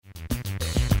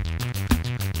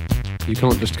You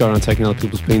can't just go around taking other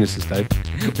people's penises, Dave.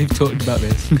 We've talked about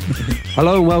this.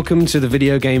 Hello and welcome to the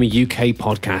Video Gamer UK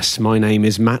podcast. My name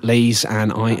is Matt Lees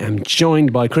and I am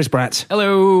joined by Chris Bratt.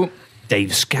 Hello. Dave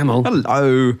Scammell.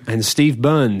 Hello. And Steve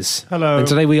Burns. Hello. And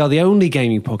today we are the only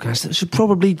gaming podcast that should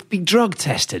probably be drug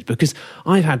tested because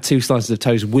I've had 2 slices of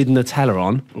toast with Nutella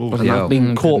on and I've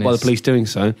been caught by the police doing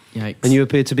so. Yikes. And you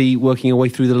appear to be working your way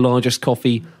through the largest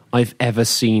coffee I've ever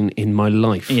seen in my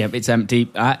life. Yeah, it's empty.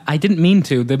 I didn't mean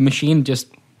to. The machine just...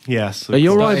 Yes. Are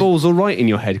your eyeballs all right in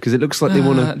your head? Because it looks like they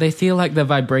want to... They feel like they're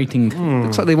vibrating.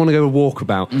 Looks like they want to go a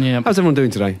walkabout. Yeah. How's everyone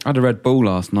doing today? I had a Red Bull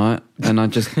last night, and I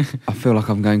feel like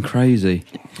I'm going crazy.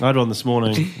 I had one this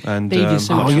morning, and Dave, you're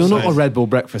so Oh, you're not a Red Bull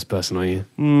breakfast person, are you?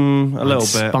 a little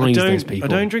bit. despise those people. I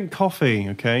don't drink coffee.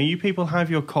 Okay, you people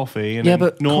have your coffee, and Yeah, then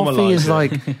but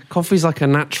normalise coffee's like a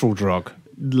natural drug.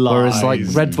 Lies. Whereas like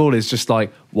Red Bull is just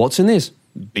like, what's in this?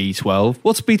 B12.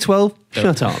 What's B12?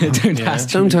 Shut up. Don't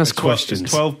ask. Don't ask It's questions.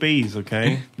 12 Bs,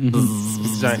 okay?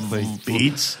 Exactly.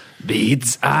 Beads.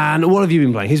 Beads. And what have you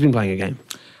been playing? Who's been playing a game?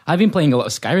 I've been playing a lot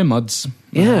of Skyrim mods.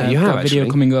 Yeah, you I've have, got a video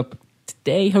actually. coming up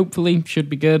today, hopefully. Should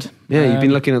be good. Yeah, you've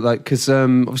been looking at because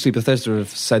obviously Bethesda have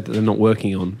said that they're not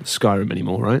working on Skyrim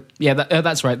anymore, right? Yeah,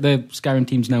 that's right. The Skyrim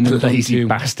team's now moved on Lazy to...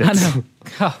 bastards. I know.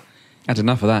 God. Had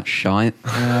enough of that shite.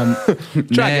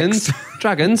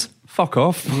 Dragons. Fuck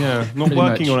off. Yeah, not Pretty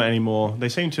working much. on it anymore. They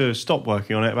seem to stop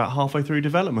working on it about halfway through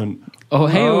development. Oh,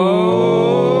 hey.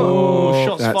 Oh,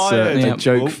 shots That's fired. a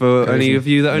joke for Crazy. any of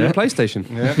you that own Yeah. a PlayStation.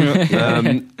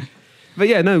 Yeah. But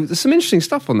yeah, no, there's some interesting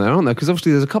stuff on there, aren't there? Because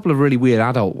obviously there's a couple of really weird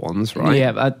adult ones, right?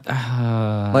 Yeah, Like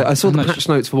I saw I'm the not patch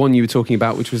notes for one you were talking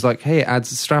about, which was like, hey, it adds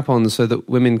strap-ons so that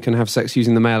women can have sex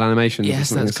using the male animations. or Yes,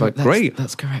 something. that's It's like, correct. great.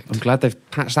 That's correct. I'm glad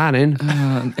they've patched that in.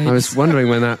 I was It's- wondering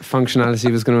when that functionality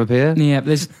was going to appear. Yeah,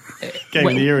 there's... Game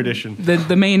well, of the Year edition.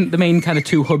 The main kind of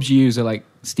 2 hubs you use are like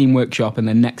Steam Workshop and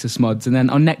then Nexus Mods. And then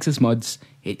on Nexus Mods,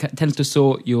 it tends to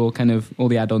sort your kind of all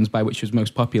the add-ons by which was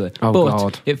most popular. Oh, but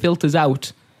God. it filters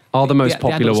out Are the most the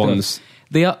popular adult stuff. ones?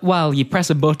 They are, well, you press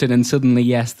a button and suddenly,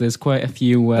 yes, there's quite a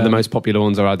few. The most popular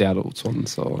ones are the adult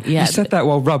ones. Or... Yeah, You said that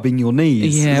while rubbing your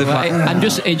knees. yeah. As if Well, like, I'm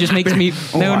just. It just makes me.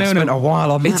 No. I spent a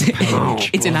while on that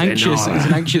page. It's an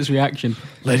anxious reaction.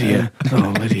 Lydia.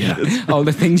 Oh, Lydia. All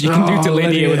the things you can do to Oh,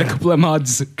 Lydia with a Lydia. couple of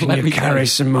mods. Can you carry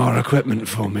some more equipment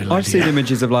for me, Lydia? I've seen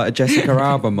images of like a Jessica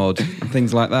Alba mod and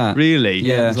things like that. Really?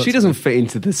 Yeah. She doesn't fit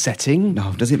into the setting.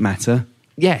 No, does it matter?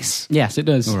 Yes. Yes, it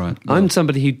does. All right. I'm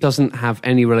somebody who doesn't have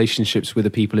any relationships with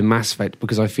the people in Mass Effect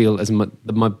because I feel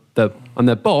I'm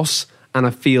their boss and I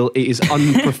feel it is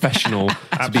unprofessional to be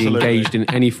Absolutely. engaged in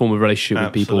any form of relationship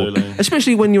with people, Absolutely.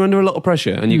 especially when you're under a lot of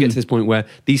pressure and you get to this point where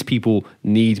these people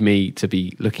need me to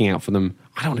be looking out for them.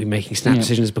 I don't want to be making snap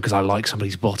decisions because I like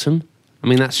somebody's bottom. I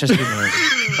mean, that's just...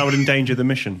 That would endanger the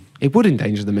mission. it would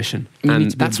endanger the mission. You need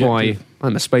And to be that's why objective.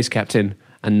 I'm a space captain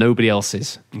and nobody else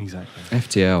is. Exactly.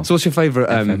 FTL. So what's your favourite...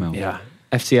 FML. Yeah,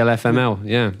 FTL, FML,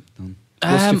 yeah.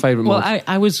 What's your favourite Well, mod?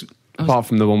 I was. Apart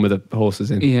from the one with the horses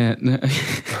in. Yeah, no,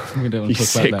 we don't want You to talk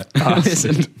sick about that.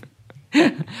 Listen,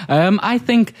 I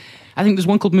think there's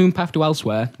one called Moon Path to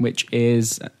Elsewhere, which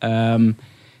is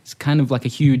it's kind of like a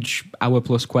huge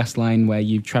hour-plus quest line where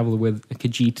you travel with a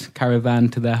Khajiit caravan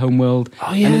to their homeworld.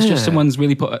 Oh, and it's yeah. just someone's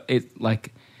really put it like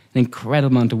an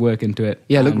incredible amount of work into it.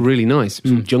 Yeah, it looked And- really nice. It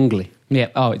was all jungly. Yeah.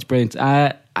 Oh, it's brilliant.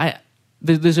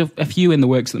 There's a few in the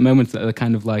works at the moment that are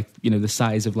kind of like the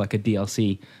size of like a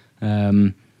DLC.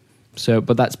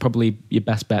 But that's probably your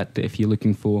best bet if you're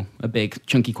looking for a big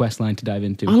chunky quest line to dive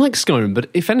into. I like Skyrim, but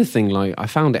if anything, like I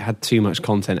found it had too much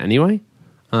content anyway.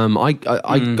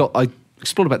 I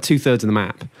explored about 2/3 of the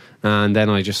map, and then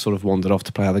I just sort of wandered off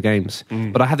to play other games.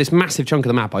 But I had this massive chunk of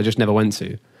the map I just never went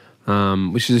to,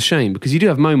 which is a shame because you do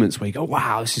have moments where you go,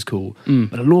 "Wow, this is cool,"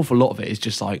 but an awful lot of it is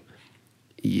just like,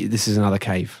 "This is another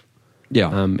cave."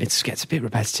 Yeah. It gets a bit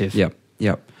repetitive.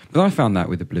 Yep. But I found that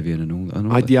with Oblivion and all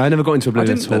that. I never got into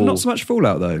Oblivion at all. Not so much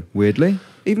Fallout though, weirdly.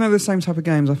 Even though they're the same type of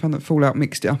games, I found that Fallout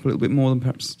mixed it up a little bit more than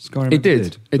perhaps Skyrim It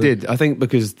did. But- It did. I think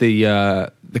because the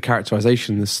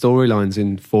characterization, the storylines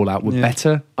in Fallout were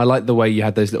better. I like the way you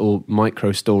had those little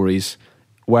micro stories.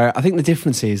 Where I think the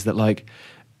difference is that, like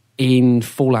in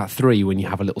Fallout 3, when you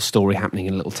have a little story happening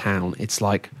in a little town, it's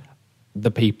like the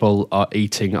people are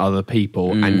eating other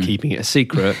people and keeping it a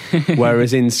secret.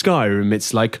 Whereas in Skyrim,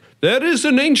 it's like, there is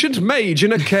an ancient mage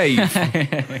in a cave.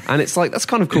 And it's like, that's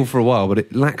kind of cool for a while, but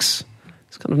it lacks,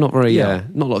 it's kind of not very, not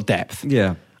a lot of depth.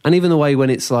 Yeah. And even the way when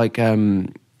it's like,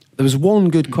 the There was one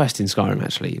good quest in Skyrim,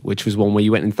 actually, which was one where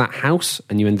you went into that house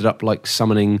and you ended up like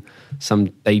summoning some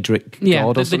Daedric god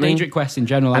or the something. Daedric quest in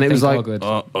general, And I it think was are like, good.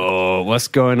 oh, what's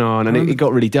going on? And it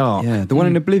got really dark. Yeah, the one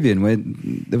in Oblivion where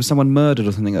there was someone murdered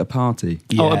or something at a party.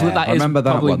 Yeah. Oh, that I is remember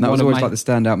that probably one. That was always of like the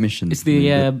standout mission. It's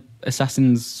the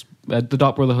Assassin's, the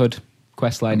Dark Brotherhood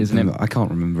quest line, isn't it? I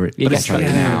can't remember it. You but get it's straight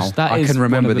like now. now. That I is can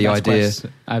remember one of the best idea. quests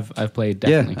I've played,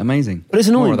 definitely. Yeah, amazing. But it's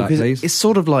More annoying of that, because please. it's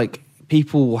sort of like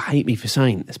people will hate me for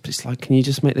saying this, but it's like, can you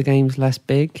just make the games less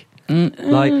big?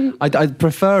 Like, I'd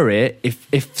prefer it if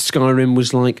Skyrim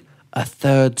was like a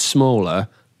third smaller,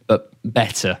 but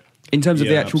better. In terms of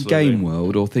the Yeah, actual absolutely. game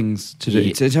world or things to do, Yeah.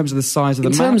 in terms of the size of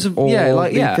the In map, terms of or the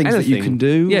things that you anything. can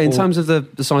do. Yeah, in or- terms of the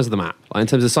size of the map, like in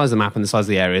terms of the size of the map and the size of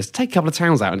the areas, take a couple of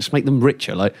towns out and just make them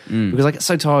richer. Like because I get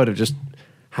so tired of just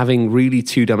having really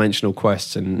two-dimensional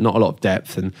quests and not a lot of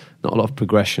depth and not a lot of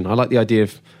progression. I like the idea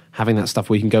of having that stuff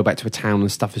where you can go back to a town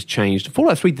and stuff has changed.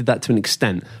 Fallout 3 did that to an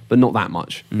extent, but not that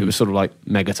much. It was sort of like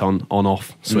Megaton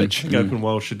on-off switch. I think open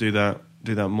world should do that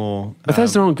more.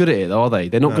 Bethesda aren't good at it, though, are they?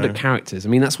 They're not good No. at characters. I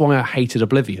mean, that's why I hated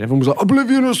Oblivion. Everyone was like,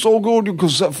 Oblivion is so good, you can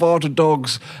set fire to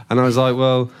dogs. And I was like,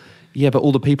 well, yeah, but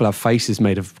all the people have faces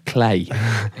made of clay.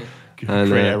 And,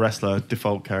 Create a wrestler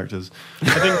default characters.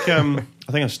 I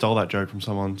think I stole that joke from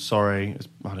someone. Sorry,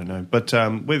 I don't know. But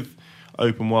with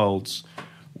open worlds,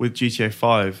 with GTA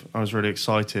 5, I was really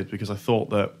excited because I thought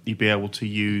that you'd be able to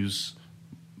use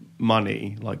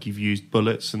money like you've used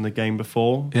bullets in the game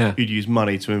before. Yeah. You'd use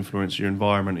money to influence your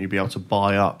environment. You'd be able to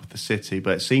buy up the city,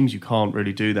 but it seems you can't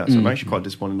really do that. So I'm actually quite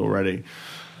disappointed already.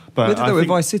 But They did I that with think-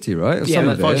 Vice City, right? Or Yeah, some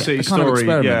but of it. Vice City They kind of Story,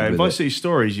 experimented yeah. In with Vice it. City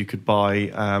Stories, you could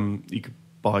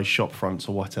buy shop fronts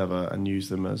or whatever and use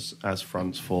them as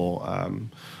fronts for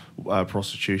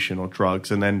prostitution or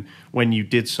drugs. And then when you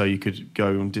did so, you could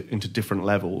go into different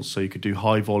levels. So you could do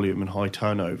high volume and high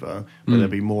turnover, but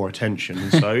there'd be more attention.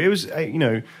 And so it was,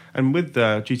 and with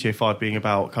GTA 5 being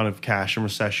about kind of cash and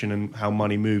recession and how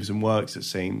money moves and works, it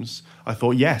seems, I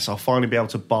thought, yes, I'll finally be able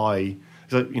to buy.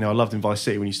 I loved in Vice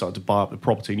City when you started to buy up the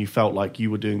property and you felt like you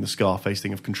were doing the Scarface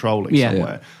thing of controlling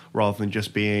somewhere rather than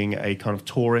just being a kind of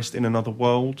tourist in another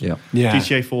world. Yeah. Yeah.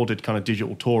 GTA 4 did kind of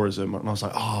digital tourism, and I was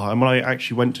like, and when I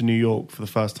actually went to New York for the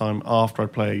first time after I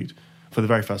played, for the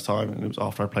very first time, and it was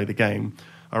after I played the game,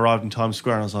 I arrived in Times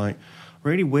Square and I was like,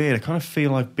 really weird, I kind of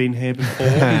feel I've been here before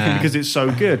because it's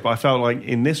so good, but I felt like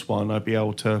in this one I'd be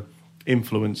able to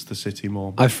influence the city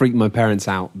more. I freaked my parents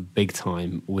out big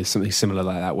time with something similar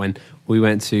like that when we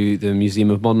went to the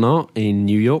Museum of Modern Art in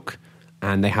New York,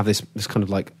 and they have this kind of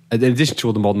like, in addition to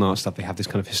all the modern art stuff, they have this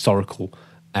kind of historical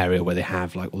area where they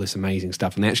have like all this amazing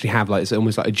stuff, and they actually have like, it's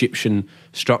almost like Egyptian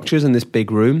structures in this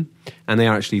big room, and they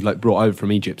are actually like brought over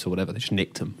from Egypt or whatever. They just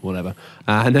nicked them or whatever.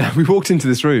 And we walked into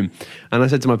this room, and I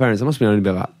said to my parents, I must have only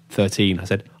been about 13. I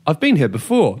said, I've been here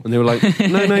before. And they were like,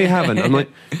 no, you haven't. I'm like,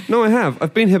 no, I have.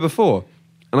 I've been here before.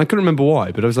 And I couldn't remember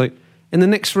why, but I was like, in the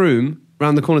next room,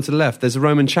 round the corner to the left, there's a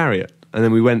Roman chariot. And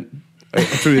then we went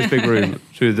through this big room,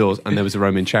 through the doors, and there was a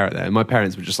Roman chariot there. And my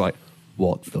parents were just like,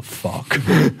 what the fuck?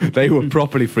 They were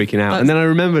properly freaking out. And then I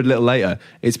remembered a little later,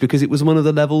 it's because it was one of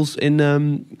the levels in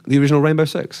the original Rainbow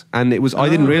Six. And it was, I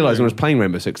didn't realise when I was playing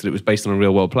Rainbow Six that it was based on a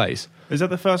real world place. Is that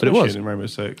the first But it mission was. in Rainbow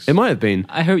Six? It might have been.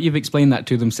 I hope you've explained that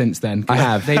to them since then. 'cause I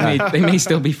have. They may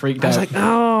still be freaked I was out. like,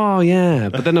 oh, yeah.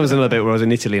 But then there was another bit where I was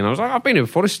in Italy and I was like, I've been here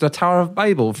before. This is the Tower of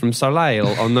Babel from Soleil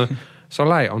on the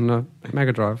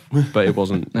Mega Drive. But it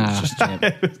wasn't. Yeah.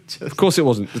 Of course it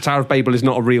wasn't. The Tower of Babel is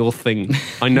not a real thing.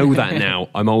 I know that now.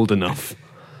 I'm old enough.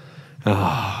 So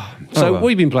well. what have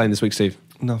you been playing this week, Steve?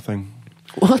 Nothing.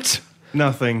 What?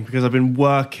 Nothing, because I've been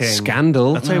working.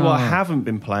 Scandal. I'll tell you what I haven't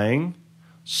been playing.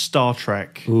 Star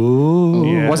Trek. Ooh.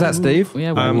 Yeah. What's that, Steve?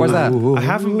 Yeah, What's that? I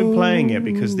haven't been playing it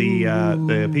because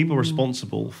the people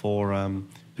responsible for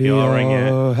PRing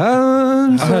it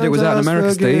I heard it was out in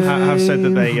America, Steve. have said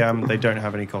that they don't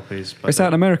have any copies. But It's out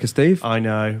in America, Steve. I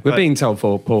know. We're but- being told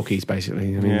for porkies,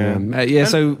 basically. I mean, Yeah.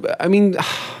 so, I mean,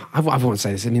 I want to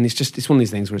say this. I mean, it's one of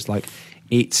these things where it's like,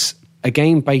 it's a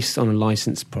game based on a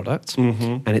licensed product,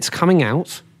 and it's coming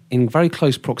out in very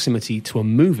close proximity to a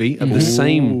movie of the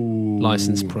same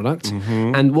licensed product.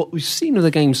 And what we've seen of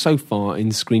the game so far in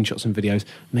screenshots and videos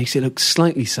makes it look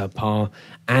slightly subpar,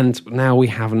 and now we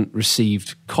haven't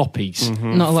received copies.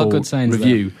 Not a lot of for good signs,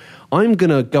 review. I'm going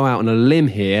to go out on a limb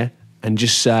here and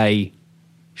just say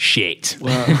shit.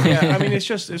 Well, yeah, I mean, it's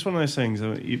one of those things.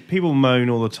 People moan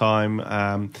all the time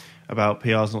about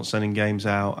PRs not sending games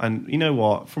out, and you know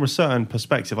what? From a certain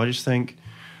perspective, I just think,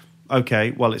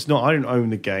 okay, well, it's not. I don't own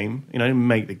the game. I didn't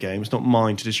make the game. It's not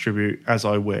mine to distribute as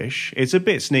I wish. It's a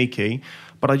bit sneaky,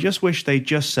 but I just wish they'd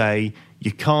just say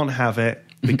you can't have it.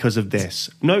 because of this.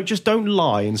 No, just don't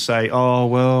lie and say, oh,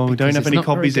 well, we don't Because have it's any not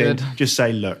very copies in. good. Just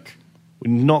say, look,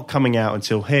 we're not coming out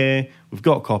until here. We've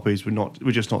got copies.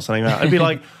 We're just not selling them out. I'd be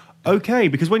like, okay,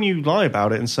 because when you lie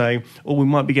about it and say, oh, we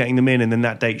might be getting them in and then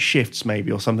that date shifts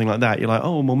maybe or something like that, you're like,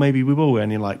 oh, well, maybe we will.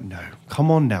 And you're like, no,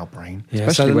 come on now, brain. Yeah,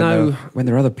 Especially so when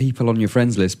there are other people on your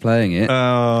friends list playing it.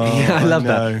 Oh, Yeah, I love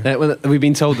know. that. Well, we've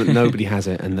been told that nobody has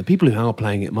it, and the people who are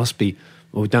playing it must be,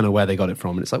 well, we don't know where they got it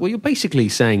from. And it's like, well, you're basically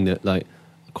saying that, like,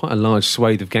 quite a large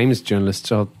swathe of games journalists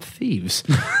are thieves,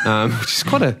 which is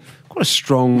quite a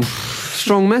strong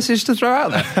message to throw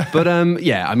out there. But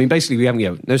yeah, I mean, basically, we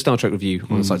haven't no Star Trek review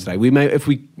on the site today. If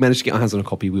we manage to get our hands on a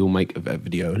copy, we will make a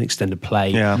video, an extended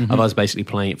play of us basically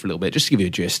playing it for a little bit, just to give you a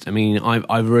gist. I mean,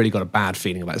 I've really got a bad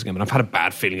feeling about this game, and I've had a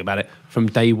bad feeling about it from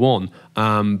day one.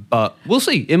 But we'll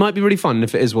see. It might be really fun, and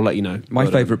if it is, we'll let you know. My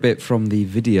favourite bit from the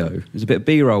video, it was a bit of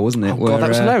B-roll, wasn't it? Oh, God, that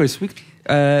was hilarious.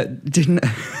 Didn't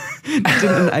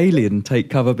an alien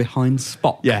take cover behind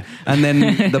Spock? Yeah. And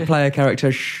then the player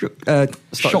character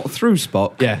shot through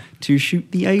Spock to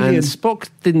shoot the alien. And Spock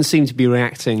didn't seem to be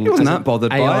reacting. He wasn't as that an bothered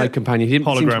by AI it. companion. He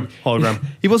didn't seem to- Hologram.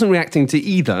 He wasn't reacting to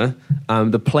either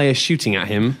the player shooting at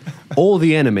him or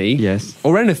the enemy Yes.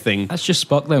 or anything. That's just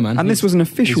Spock, though, man. And this was an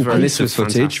official very- piece this of was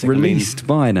footage fantastic. I mean, released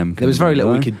by Namco. There was very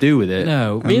little we could do with it.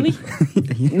 No, really?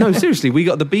 No, seriously, we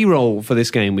got the B-roll for this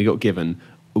game we got given.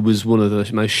 It was one of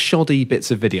the most shoddy bits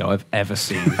of video I've ever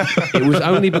seen. It was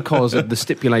only because of the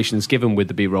stipulations given with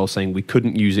the B-roll saying we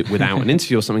couldn't use it without an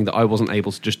interview or something that I wasn't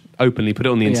able to just openly put it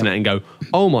on the internet and go,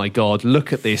 oh my God,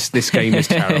 look at this game is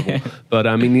terrible. But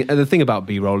I mean, the thing about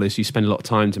B-roll is you spend a lot of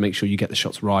time to make sure you get the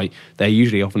shots right. They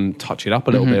usually often touch it up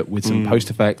a little bit with some post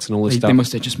effects and all this stuff. They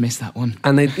must have just missed that one.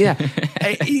 And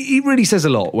it really says a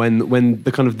lot when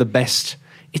the kind of the best,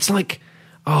 it's like,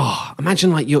 oh, imagine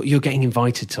like you're getting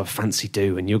invited to a fancy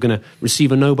do and you're going to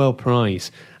receive a Nobel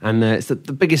Prize and it's the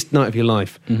biggest night of your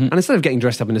life. And instead of getting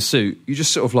dressed up in a suit, you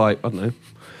just sort of like, I don't know,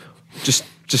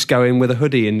 just go in with a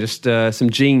hoodie and just some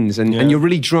jeans and you're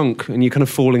really drunk and you're kind of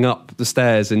falling up the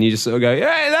stairs and you just sort of go,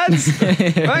 hey,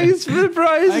 thanks for the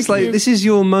prize. It's like, this is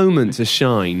your moment to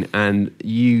shine and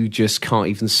you just can't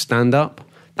even stand up.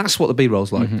 That's what the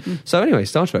B-roll's like. So anyway,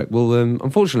 Star Trek. Well,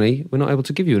 unfortunately, we're not able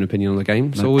to give you an opinion on the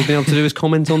game. So all we've been able to do is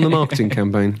comment on the marketing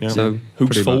campaign. Yeah. So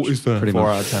Whose fault is that? Pretty 4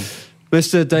 much. out of 10.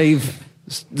 Mr. Dave,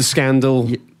 the scandal.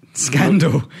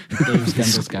 Scandal.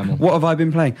 Scandal. What have I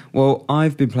been playing? Well,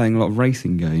 I've been playing a lot of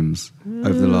racing games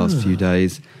over the last few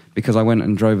days because I went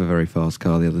and drove a very fast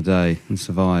car the other day and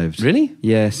survived. Really?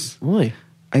 Yes. Why?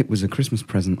 It was a Christmas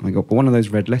present I got, one of those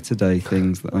red letter day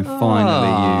things that I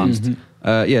finally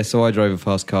used. So I drove a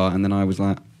fast car and then I was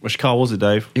like, Which car was it,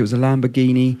 Dave? it was a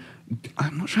Lamborghini.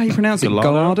 I'm not sure how you pronounce it. Gallardo?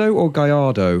 Gallardo or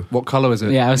Gallardo? What colour was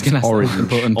it? Yeah, I was going to ask Orange.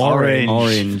 that. Important.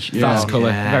 Orange. Fast Yeah.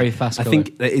 colour. Very fast I colour.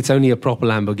 think that it's only a proper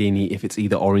Lamborghini if it's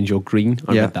either orange or green.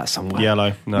 I read that somewhere.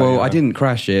 Yellow. No, Well, yellow. I didn't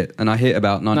crash it, and I hit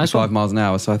about 95 one. miles an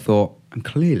hour, so I thought, I'm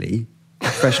clearly a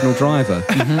professional driver.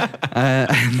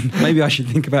 Maybe I should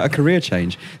think about a career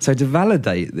change. So to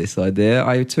validate this idea,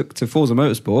 I took to Forza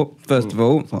Motorsport, first of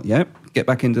all, thought, get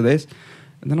back into this.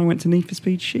 And then I went to Need for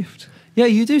Speed Shift. Yeah,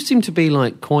 you do seem to be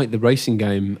like quite the racing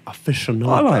game aficionado.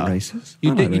 I like races.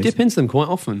 You I like dip racing. into them quite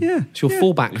often. Yeah, It's your yeah.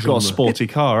 fallback. You've got a genre. sporty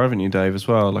car, haven't you, Dave, as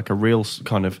well? Like a real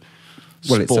kind of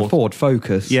Well, it's a sport. Ford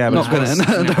Focus. Yeah, I'm but not it's-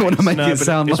 gonna, I don't want to make No, it but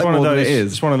sound it's like one of more than those, it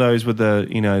is. It's one of those with the,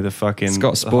 the fucking It's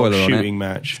got a the whole spoiler on it. shooting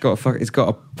match. It's got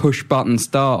a push button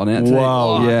start on it.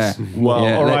 Whoa. Yeah. Well,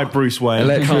 Yeah. all right, Bruce Wayne.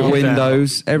 Electric calm down.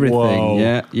 windows, everything. Whoa.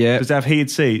 Yeah. Does it have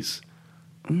heated seats?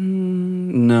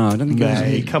 No, I don't think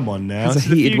Hey, it come on now. has a It's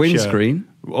the heated future. windscreen.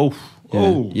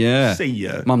 Yeah. See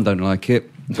ya. Mum don't like it.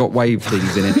 It's got wave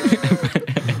things in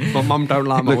it. My mum don't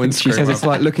like my Look, windscreen. she says it's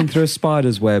like looking through a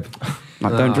spider's web.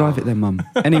 Like, don't drive it then, Mum.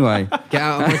 Anyway, Get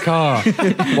out of my car.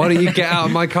 Why don't you get out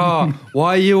of my car? Why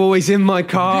are you always in my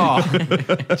car?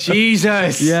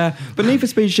 Jesus. yeah. But Need for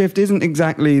Speed Shift isn't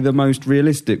exactly the most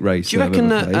realistic race Do you I've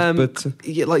reckon ever that played,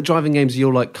 but like driving games are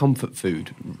your like comfort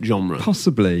food genre?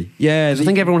 possibly. Yeah. I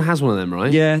think everyone has one of them,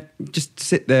 right? Yeah, just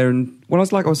sit there and... Well,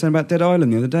 I was saying about Dead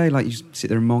Island the other day, like you just sit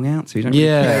there and mong out, so you don't really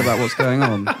Yeah. care about what's going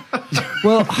on.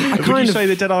 Well, I Would kind you of say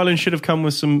that Dead Island should have come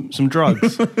with some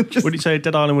drugs? Would you say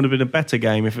Dead Island would have been a better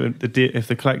game if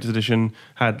the collector's edition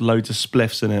had loads of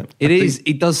spliffs in it?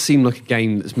 It does seem like a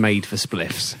game that's made for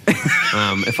spliffs.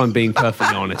 If I'm being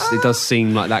perfectly honest, it does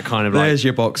seem like that kind of like. There's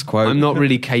your box quote. I'm not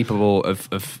really capable of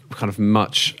kind of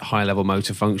much high level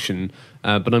motor function,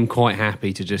 but I'm quite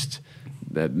happy to just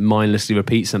mindlessly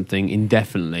repeat something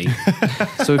indefinitely.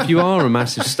 So if you are a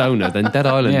massive stoner, then Dead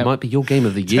Island Yeah. might be your game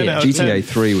of the year. 10 out of 10. GTA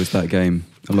 3 was that game.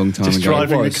 a long time Just ago.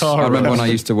 driving the car I remember around. when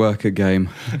I used to work at Game,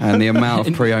 and the amount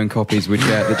of pre-owned copies we'd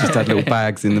get that just had little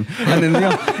bags in them. And in the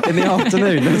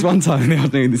afternoon, there was one time in the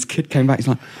afternoon, this kid came back. He's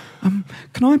like,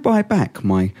 "Can I buy back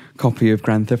my copy of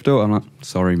Grand Theft Auto?" I'm like,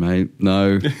 "Sorry, mate,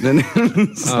 no." Then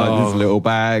it's like this little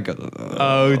bag.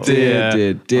 Oh dear.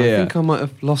 dear, dear. I think I might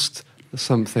have lost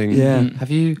something. Yeah.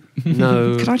 Have you?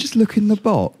 No. Can I just look in the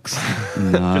box?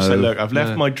 No. Just say, look, I've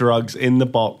left No. my drugs in the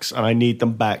box and I need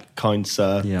them back, kind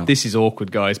sir. Yeah. This is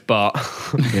awkward, guys, but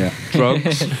Yeah.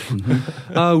 drugs.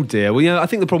 Oh dear. Well, I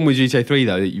think the problem with GTA 3,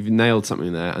 though, that you've nailed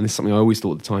something there, and this is something I always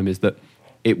thought at the time, is that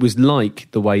it was like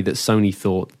the way that Sony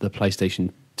thought the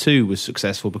PlayStation 2 was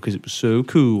successful because it was so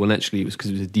cool, and actually it was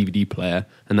because it was a DVD player,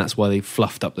 and that's why they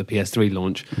fluffed up the PS3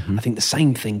 launch. I think the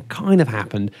same thing kind of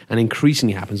happened, and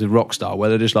increasingly happens with Rockstar, where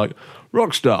they're just like,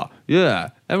 Rockstar, yeah,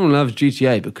 everyone loves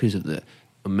GTA because of the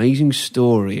amazing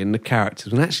story and the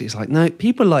characters. And actually it's like, no,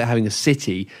 people like having a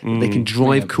city that they can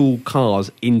drive cool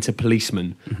cars into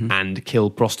policemen and kill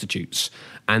prostitutes.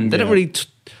 And they don't really...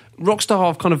 Rockstar,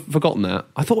 I've kind of forgotten that.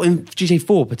 I thought in GTA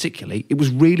 4 particularly, it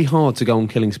was really hard to go on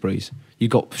killing sprees. You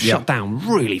got shut down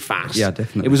really fast. Yeah,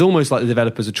 definitely. It was almost like the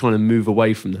developers are trying to move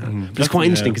away from that. But it's quite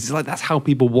interesting because it's like that's how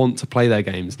people want to play their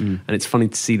games. And it's funny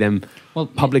to see them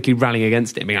publicly rallying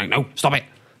against it and being like, no, stop it.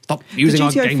 Stop using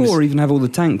Did our GTA games. 4 even have all the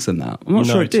tanks and that? I'm not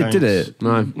sure it did it?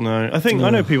 No. No. I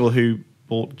know people who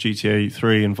bought GTA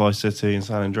 3 and Vice City and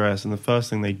San Andreas, and the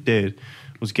first thing they did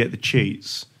was get the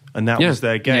cheats. And that was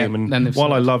their game. Yeah, and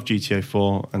while I love GTA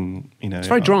 4, and It's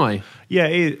very dry.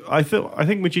 I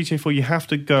think with GTA 4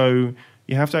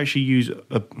 you have to actually use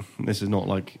this is not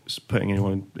like putting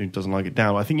anyone who doesn't like it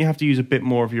down. I think you have to use a bit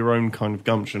more of your own kind of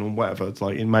gumption or whatever. It's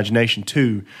like imagination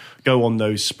to go on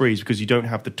those sprees because you don't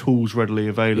have the tools readily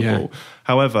available. Yeah.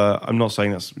 However, I'm not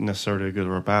saying that's necessarily a good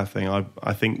or a bad thing.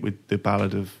 I think with the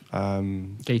Ballad of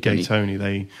Gay Tony,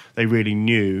 they really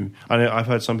knew. I've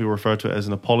heard some people refer to it as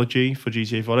an apology for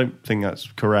GTA 4. I don't think that's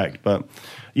correct, but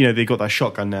they got that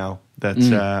shotgun now. That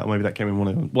or maybe that came in one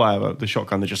of them. Whatever, the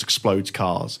shotgun that just explodes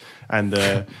cars, and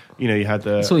you had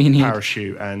the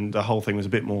parachute, and the whole thing was a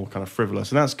bit more kind of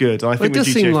frivolous, and that's good. And I think with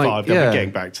GTA 5, they'll be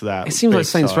getting back to that. It seems like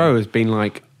Saints Row has been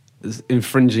like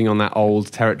infringing on that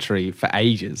old territory for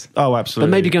ages. Oh,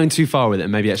 absolutely. But maybe going too far with it,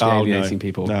 and maybe actually alienating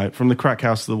people. No, from the crack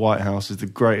house to the White House is the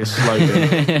greatest slogan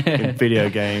in video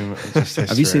game.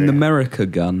 Have you seen the America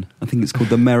gun? I think it's called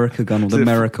the America gun or the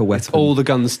America weapon. All the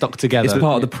guns stuck together. It's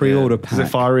part of the pre-order pack. Is it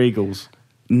Fire Eagles?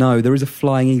 No, there is a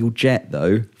Flying Eagle jet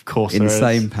though. Of course, in the there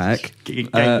same is. pack. Game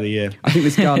of the year. I think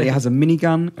this gun, it has a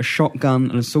minigun, a shotgun,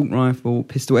 an assault rifle,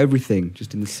 pistol, everything,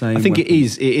 just in the same. I think weapon.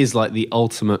 it is like the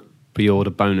ultimate pre-order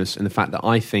bonus, and the fact that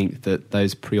I think that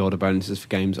those pre-order bonuses for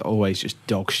games are always just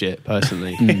dog shit.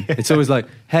 Personally, it's always like,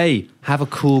 hey, have a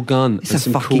cool gun. It's and a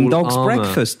some fucking cool dog's armor.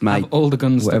 breakfast, mate. Have all the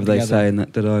guns whatever stuck they together. say in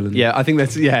that Dead Island. Yeah, I think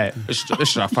that's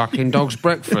it's a fucking dog's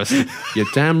breakfast. You're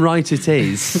damn right it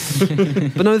is.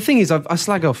 But no, the thing is, I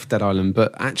slag off Dead Island,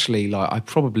 but actually, like, I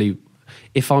probably,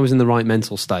 if I was in the right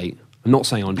mental state, I'm not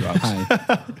saying on drugs,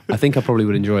 I think I probably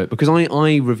would enjoy it because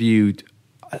I reviewed.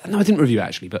 No, I didn't review it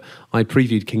actually, but I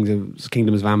previewed Kingdoms of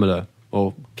Amalur,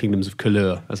 or Kingdoms of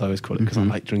Kahlur, as I always call it, because I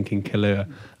like drinking Kahlur.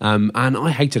 And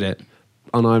I hated it.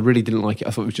 And I really didn't like it.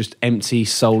 I thought it was just empty,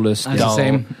 soulless, That's dull. the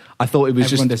same. I thought it was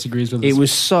Everyone just... disagrees with it us. was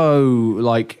so,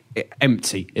 like,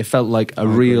 empty. It felt like a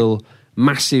real,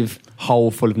 massive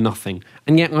hole full of nothing.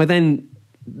 And yet I then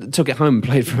took it home and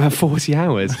played for about 40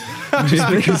 hours. Just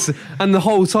because, and the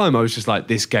whole time I was just like,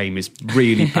 this game is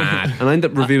really bad. And I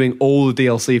ended up reviewing all the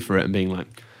DLC for it and being like,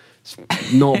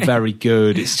 it's not very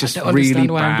good. It's just I don't really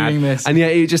understand why bad. I'm doing this. And yeah,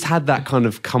 it just had that kind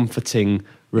of comforting,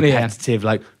 repetitive,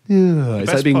 like, it's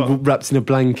best like being part- wrapped in a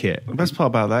blanket. The best part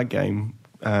about that game,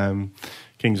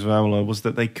 Kings of Amalur, was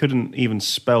that they couldn't even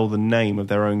spell the name of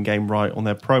their own game right on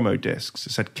their promo discs.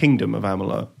 It said Kingdom of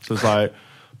Amalur. So it's like,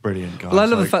 brilliant, guys. Well, I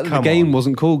love Like, the fact that the come game on.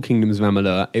 wasn't called Kingdoms of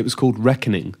Amalur; it was called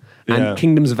Reckoning, Yeah. and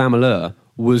Kingdoms of Amalur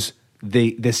was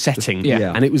the setting,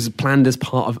 Yeah. and it was planned as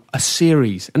part of a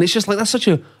series. And it's just like that's such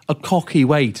a cocky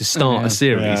way to start a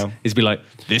series. Yeah. Is be like,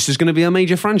 this is going to be a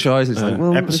major franchise. It's like,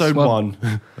 well, Episode well,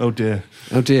 1. Oh dear.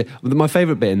 Oh dear! My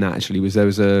favourite bit in that actually was there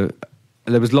was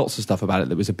lots of stuff about it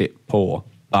that was a bit poor.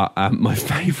 But my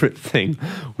favourite thing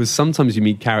was sometimes you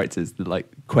meet characters that like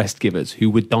quest givers who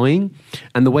were dying,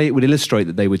 and the way it would illustrate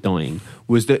that they were dying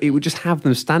was that it would just have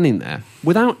them standing there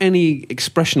without any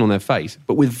expression on their face,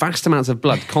 but with vast amounts of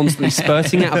blood constantly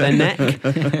spurting out of their neck,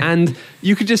 and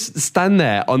you could just stand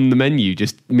there on the menu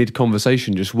just mid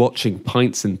conversation, just watching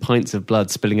pints and pints of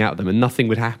blood spilling out of them, and nothing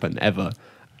would happen ever.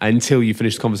 until you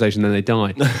finish the conversation, then they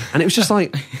die. And it was just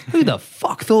like, who the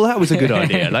fuck thought that was a good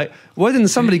idea? Like, why didn't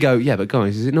somebody go, yeah, but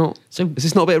guys, is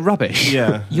this not a bit of rubbish?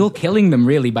 Yeah. You're killing them,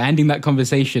 really, by ending that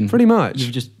conversation. Pretty much.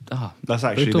 You've just... That's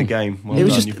actually brutal. the game. Well It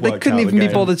was done, just, you've they worked couldn't out even the be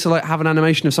game. bothered to like have an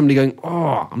animation of somebody going,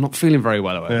 oh, I'm not feeling very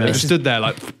well about it. Yeah. They just stood there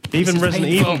like, Even is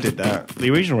Resident painful. Evil did that. The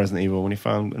original Resident Evil, when he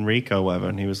found Enrico or whatever,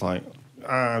 and he was like,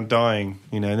 I'm dying,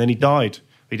 and then he died.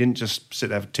 He didn't just sit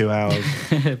there for 2 hours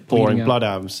pouring out. blood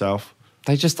out of himself.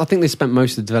 I think they spent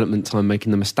most of the development time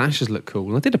making the moustaches look cool.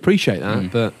 And I did appreciate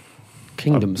that, but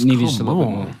Kingdoms, Needed just a come little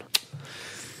bit on. more.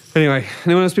 Anyway,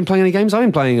 anyone else been playing any games? I've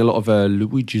been playing a lot of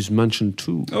Luigi's Mansion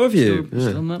 2. Oh, have you?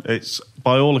 Still on that? It's,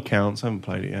 by all accounts, I haven't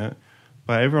played it yet,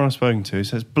 but everyone I've spoken to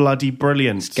says bloody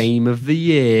brilliant. Game of the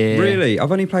year. Really?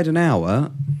 I've only played an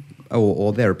hour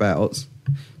or thereabouts.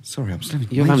 Sorry, I'm still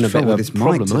You're having a bit trouble of with a this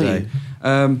problem, mic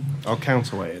today. I'll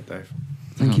counterweight it, Dave.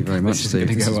 Thank you very much, This is Steve.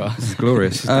 gonna go This well. is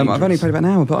glorious. This is I've only dangerous. played about an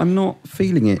hour, but I'm not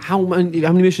feeling it. How many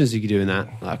missions did you do in that?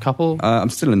 Like a couple? I'm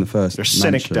still in the first. You're a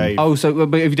cynic, mansion. Dave. Oh, so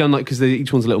but have you done like, because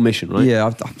each one's a little mission, right? Yeah,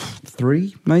 I've done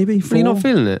 3, maybe 4. But you're not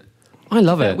feeling it? I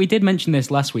love it. We did mention this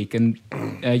last week, and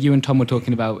you and Tom were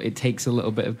talking about it takes a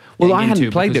little bit of... Well, getting I hadn't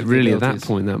into played because it of the really at that abilities.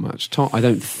 point that much. Tom, I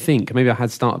don't think. Maybe I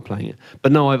had started playing it,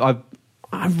 but no,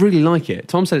 I really like it.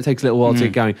 Tom said it takes a little while to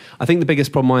get going. I think the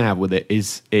biggest problem I have with it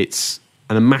is it's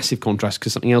a massive contrast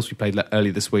because something else we played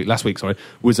last week,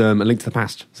 was A Link to the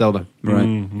Past, Zelda. Right.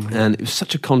 And it was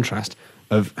such a contrast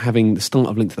of having the start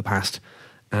of Link to the Past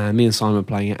and me and Simon were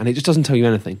playing it, and it just doesn't tell you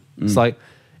anything. It's like,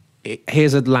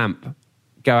 here's a lamp,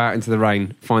 go out into the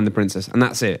rain, find the princess, and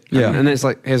that's it. Yeah. And then it's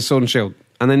like, here's a sword and shield.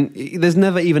 And then there's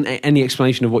never even any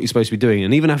explanation of what you're supposed to be doing.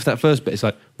 And even after that first bit, it's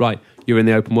like, right, you're in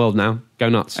the open world now, go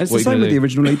nuts. It's What the are you same gonna with the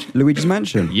do? original Luigi's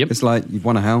Mansion. Yep. It's like, you've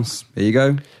won a house, here you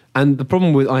go. And the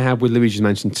problem I had with Luigi's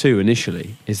Mansion 2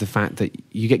 initially is the fact that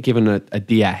you get given a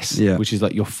DS, Yeah. which is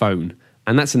like your phone.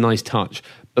 And that's a nice touch.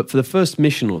 But for the first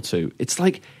mission or two, it's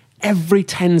like every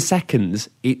 10 seconds,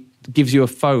 it gives you a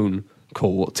phone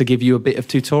call to give you a bit of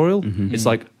tutorial. It's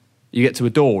like, you get to a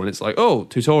door and it's like, oh,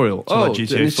 tutorial. So oh, like and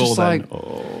GTA it's 4 just then. like,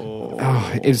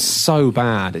 oh, it's so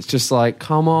bad. It's just like,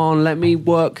 come on, let me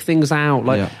work things out.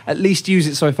 Like, Yeah. at least use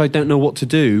it so if I don't know what to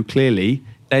do, clearly,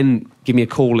 then give me a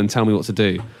call and tell me what to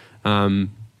do.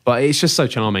 But it's just so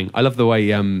charming. I love the way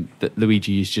that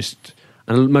Luigi is just...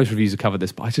 And most reviews have covered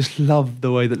this, but I just love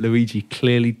the way that Luigi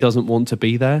clearly doesn't want to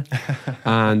be there,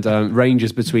 and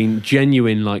ranges between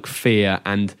genuine like fear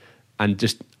and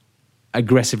just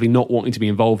aggressively not wanting to be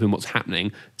involved in what's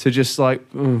happening to just like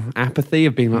apathy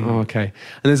of being like, oh, okay.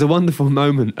 And there's a wonderful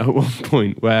moment at one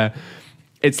point where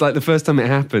it's like the first time it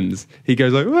happens, he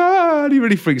goes like, ah, and he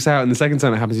really freaks out. And the second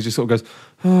time it happens, he just sort of goes,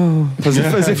 oh, as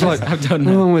if like, I've done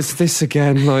that. oh, it's this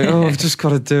again. Like, oh, I've just got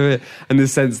to do it. And the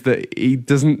sense that he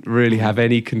doesn't really have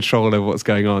any control over what's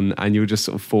going on, and you're just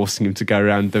sort of forcing him to go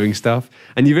around doing stuff.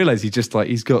 And you realise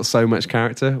he's got so much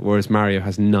character, whereas Mario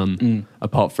has none,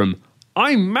 apart from,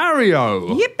 I'm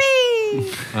Mario!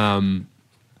 Yippee!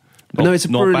 But no, it's a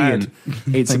Not brilliant.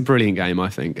 It's a brilliant game, I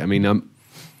think. I mean,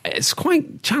 it's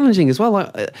quite challenging as well.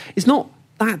 Like, it's not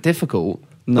that difficult,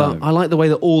 No. but I like the way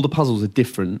that all the puzzles are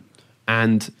different,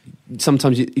 and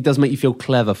sometimes it does make you feel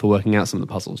clever for working out some of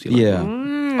the puzzles. You're like,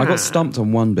 Yeah. I got stumped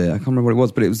on one bit. I can't remember what it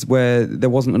was, but it was where there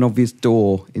wasn't an obvious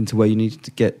door into where you needed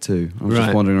to get to. I was Right.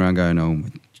 just wandering around going, oh,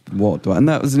 what do I... And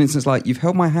that was an instance like, you've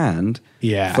held my hand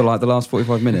Yeah. for like the last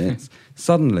 45 minutes.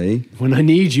 Suddenly, when I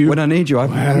need you. when I need you,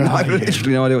 I've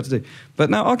literally no idea what to do. But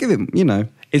no, I'll give it,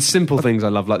 It's simple things I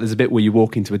love. Like there's a bit where you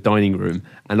walk into a dining room,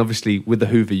 and obviously with the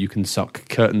Hoover you can suck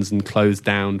curtains and clothes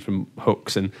down from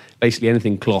hooks, and basically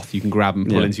anything cloth you can grab and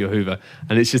pull Yeah. into your Hoover.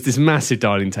 And it's just this massive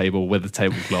dining table with a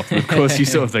tablecloth. And of course you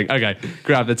sort of think, okay,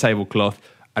 grab the tablecloth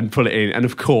and pull it in. And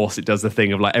of course it does the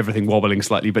thing of like everything wobbling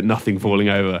slightly but nothing falling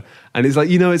over. And it's like,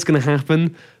 it's going to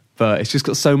happen, but it's just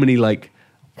got so many like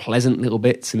pleasant little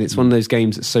bits, and it's one of those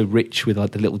games that's so rich with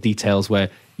like the little details where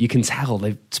you can tell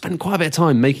they've spent quite a bit of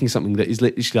time making something that is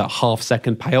literally like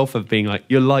half-second payoff of being like,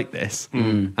 you're like this.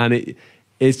 And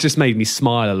it's just made me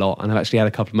smile a lot, and I've actually had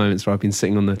a couple of moments where I've been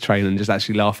sitting on the train and just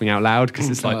actually laughing out loud because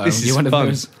it's like, this is You're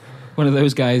fun. one of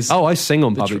those guys. Oh, I sing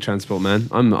on public transport, man.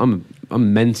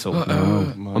 I'm mental.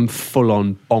 I'm full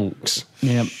on bonks.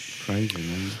 Yeah. Crazy,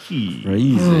 man.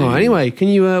 Crazy. Oh, anyway, can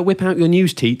you whip out your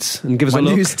news teats and give us My a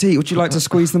look? news tea, would you like to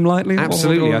squeeze them lightly?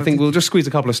 Absolutely. I think we'll just squeeze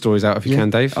a couple of stories out if you can,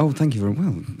 Dave. Oh, thank you very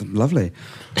well. Lovely.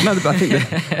 No, I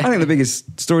think the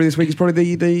biggest story this week is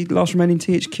probably the last remaining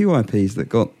THQ IPs that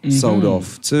got sold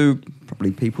off to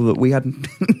probably people that we had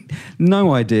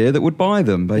no idea that would buy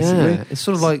them, basically. Yeah, it's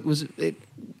sort of like, was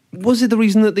it the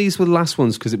reason that these were the last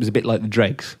ones because it was a bit like the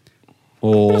dregs?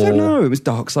 Or I don't know. It was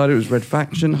Darksiders, it was Red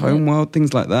Faction, Homeworld,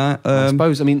 things like that. I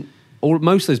suppose. I mean,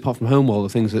 most of those, apart from Homeworld, are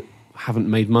things that haven't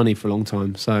made money for a long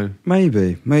time. So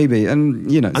maybe,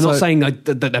 and I'm not saying that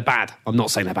they're bad. I'm not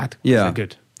saying they're bad. Yeah, They're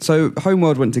good. So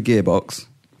Homeworld went to Gearbox,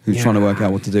 who's trying to work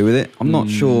out what to do with it. I'm not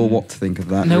sure what to think of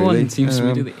that. No really. one seems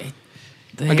to be doing it.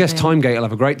 I guess Timegate will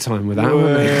have a great time with that,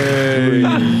 won't they?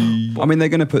 I mean,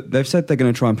 they've said they're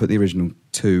going to try and put the original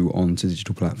 2 onto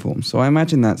digital platforms. So I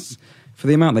imagine that's for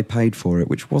the amount they paid for it,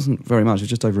 which wasn't very much. It's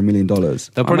just over $1 million.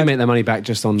 They'll probably make their money back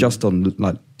just on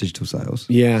like digital sales.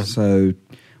 Yeah. So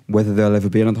whether they'll ever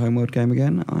be another Homeworld game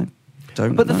again, I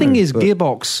don't know. But the thing is,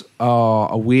 Gearbox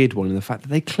are a weird one in the fact that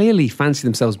they clearly fancy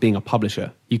themselves being a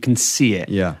publisher. You can see it.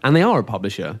 Yeah. And they are a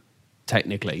publisher,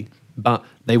 technically, but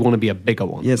they want to be a bigger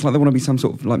one. Yeah, it's like they want to be some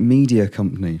sort of like media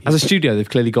company. As a studio, they've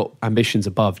clearly got ambitions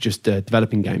above just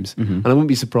developing games. Mm-hmm. And I wouldn't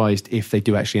be surprised if they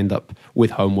do actually end up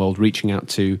with Homeworld reaching out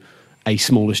to a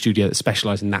smaller studio that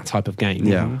specialises in that type of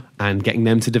game and getting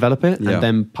them to develop it and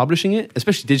then publishing it,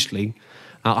 especially digitally.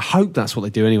 I hope that's what they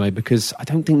do anyway, because I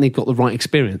don't think they've got the right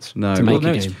experience to make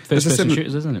a game. First-person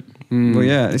shooters, isn't it? Well,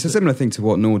 yeah, it's a similar thing to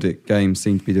what Nordic Games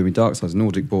seem to be doing with Darksiders.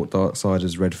 Nordic bought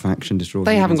Darksiders, Red Faction, Destroy.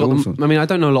 They haven't got them. I mean, I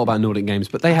don't know a lot about Nordic Games,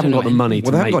 but they haven't got the money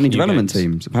to make. Well, they haven't got any development games.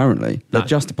 teams, apparently. They're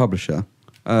just a publisher.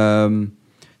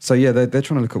 So, yeah, they're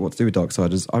trying to look at what to do with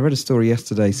Darksiders. I read a story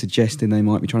yesterday suggesting they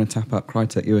might be trying to tap up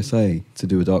Crytek USA to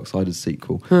do a Darksiders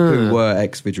sequel, who were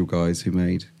ex-Vigil guys who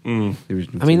made the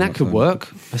original. I mean, that could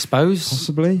work, I suppose.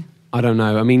 Possibly. I don't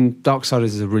know. I mean, Darksiders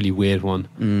is a really weird one.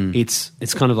 It's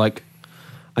kind of like,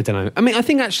 I don't know. I mean, I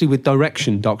think actually with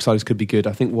direction, Darksiders could be good.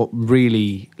 I think what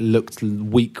really looked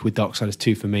weak with Darksiders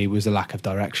 2 for me was a lack of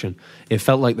direction. It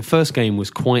felt like the first game was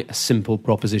quite a simple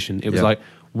proposition. It was like,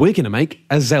 we're going to make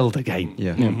a Zelda game.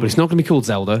 But it's not going to be called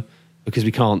Zelda because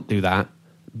we can't do that.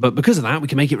 But because of that, we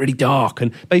can make it really dark.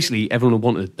 And basically, everyone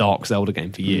wanted a dark Zelda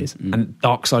game for years. And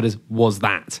Darksiders was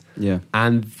that. Yeah.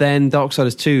 And then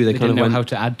Darksiders 2, they kind didn't of know went... how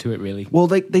to add to it, really. Well,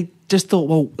 they just thought,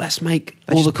 well, let's make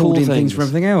They all just the cool pulled in things from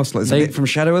everything else. Like, there's a bit from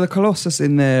Shadow of the Colossus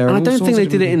in there. And I all don't sorts think of they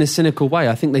did it different in a cynical way.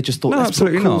 I think they just thought, No, let's put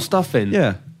absolutely cool not. stuff in.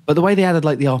 Yeah. But the way they added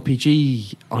like the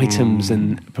RPG items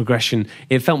and progression,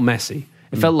 it felt messy.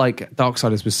 It felt like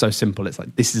Darksiders was so simple. It's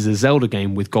like, this is a Zelda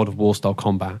game with God of War style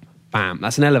combat. Bam,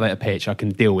 that's an elevator pitch. I can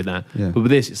deal with that. Yeah. But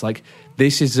with this, it's like,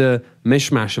 this is a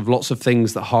mishmash of lots of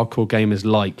things that hardcore gamers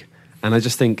like. And I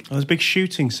just think... There's big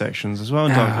shooting sections as well.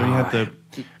 When you had the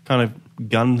kind of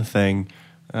gun thing,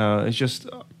 it's just...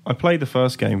 I played the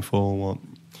first game for...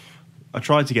 I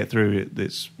tried to get through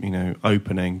this,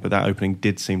 opening, but that opening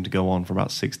did seem to go on for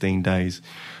about 16 days.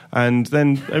 And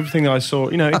then everything that I saw,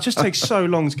 it just takes so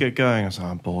long to get going. I was like,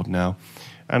 I'm bored now.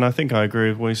 And I think I agree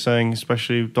with what he's saying,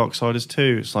 especially with Darksiders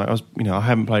 2. It's like, I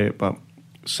haven't played it, but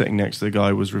sitting next to the guy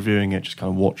who was reviewing it, just kind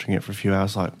of watching it for a few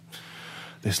hours, like,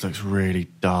 this looks really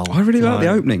dull. I really like the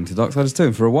opening to Darksiders 2,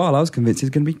 and for a while I was convinced it's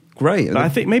going to be great. But I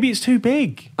think maybe it's too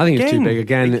big. I think it's too big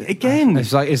again. Again.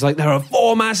 It's like there are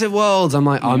 4 massive worlds. I'm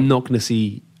like, I'm not going to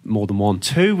see more than one.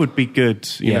 2 would be good.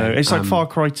 You know, it's like um, Far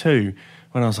Cry 2.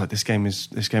 When I was like, this game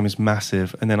is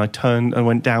massive, and then I turned and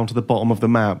went down to the bottom of the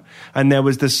map, and there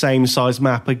was the same size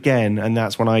map again, and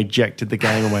that's when I ejected the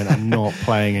game and went, I'm not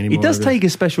playing anymore. It does take a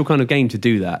special kind of game to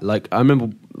do that. Like, I remember,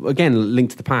 again,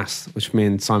 Link to the Past, which me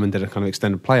and Simon did a kind of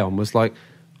extended play on, was like,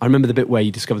 I remember the bit where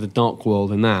you discover the Dark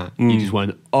World and that. You just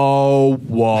went, oh,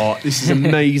 what? This is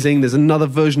amazing. There's another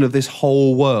version of this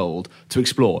whole world to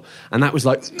explore. And that was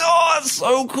like, no, that's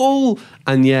so cool.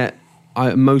 And yet,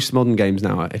 most modern games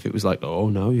now, if it was like, oh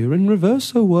no, you're in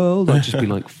Reverso World, I'd just be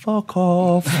like, fuck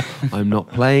off. I'm not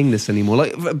playing this anymore.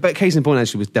 Like, but case in point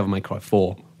actually was Devil May Cry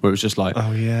 4, where it was just like,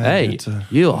 oh yeah, hey,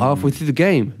 you're halfway through the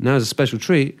game. Now as a special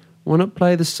treat, why not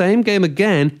play the same game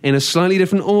again in a slightly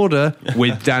different order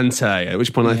with Dante? At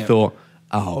which point I thought,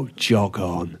 oh, jog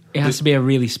on. It has to be a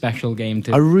really special game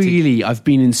to... I've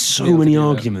been in so many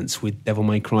arguments with Devil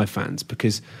May Cry fans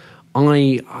because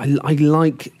I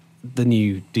like the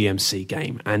new DMC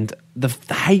game, and the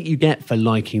hate you get for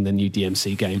liking the new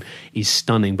DMC game is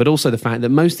stunning, but also the fact that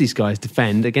most of these guys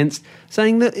defend against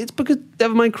saying that it's because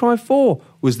Devil May Cry 4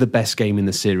 was the best game in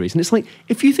the series. And it's like,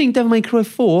 if you think Devil May Cry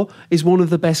 4 is one of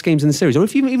the best games in the series, or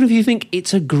even if you think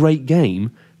it's a great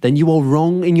game, then you are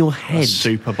wrong in your head. That's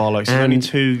super bollocks.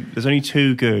 There's only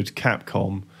two good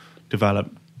Capcom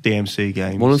developed DMC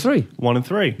games. 1 and 3. 1 and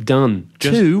 3. Done.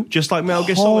 Just like Metal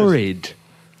Gear Solid.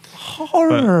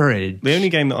 Horrid. The only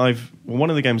game that one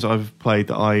of the games that I've played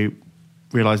that I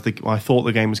realised I thought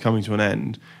the game was coming to an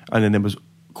end, and then there was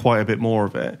quite a bit more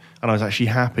of it, and I was actually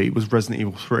happy, was Resident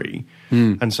Evil 3.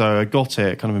 And so I got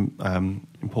it kind of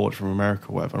imported from America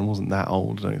or whatever, and wasn't that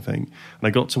old, I don't think. And I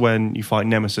got to when you fight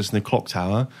Nemesis in the clock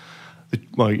tower.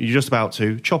 you're just about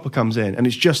to. Chopper comes in, and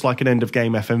it's just like an end of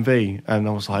game FMV. And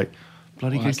I was like,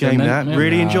 bloody good game that.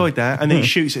 Really enjoyed that. And then he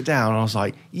shoots it down, and I was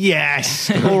like, yes,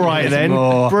 all right then,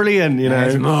 brilliant.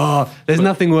 There's more. There's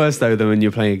nothing worse though than when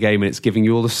you're playing a game and it's giving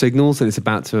you all the signals and it's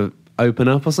about to open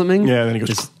up or something. Yeah, then it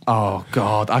goes. Oh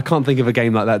god, I can't think of a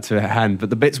game like that to hand.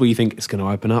 But the bits where you think it's going to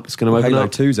open up, it's going to open Halo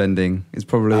up. 2's ending is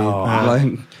probably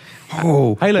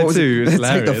Halo what 2 is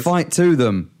Let's take the hilarious. fight to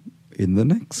them in the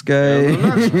next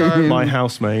game. My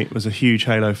housemate was a huge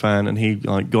Halo fan, and he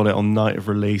got it on night of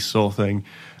release sort of thing.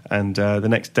 And the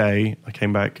next day, I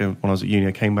came back when I was at uni.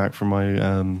 I came back from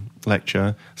my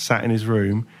lecture, sat in his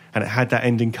room, and it had that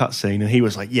ending cutscene. And he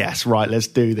was like, "Yes, right, let's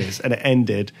do this." And it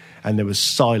ended, and there was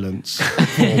silence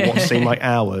for what seemed like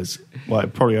hours. Well,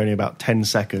 probably only about 10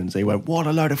 seconds. And he went, "What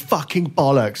a load of fucking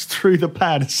bollocks!" Threw the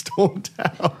pad and stormed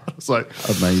out. I was like,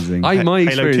 Amazing. My Halo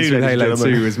experience 2, with Halo ladies and 2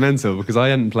 gentlemen. was mental because I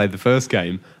hadn't played the first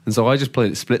game, and so I just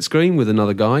played it split screen with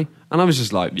another guy, and I was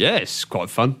just like, yeah, it's quite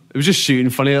fun. It was just shooting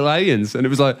funny little aliens, and it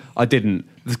was like, I didn't.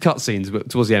 The cutscenes, but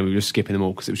towards the end we were just skipping them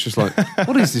all because it was just like,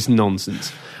 what is this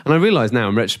nonsense? And I realised now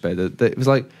in retrospect that it was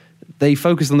like, they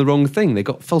focused on the wrong thing. They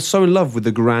fell so in love with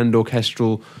the grand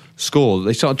orchestral score that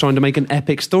they started trying to make an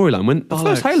epic storyline. When the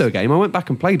first Halo game, I went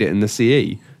back and played it in the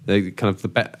CE, the kind of the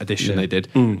bet edition they did,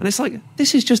 and it's like,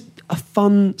 this is just a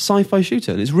fun sci-fi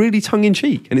shooter, and it's really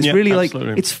tongue-in-cheek, and it's really absolutely.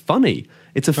 like, it's funny.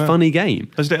 It's a funny game.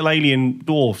 those little alien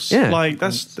dwarfs. Yeah. Like,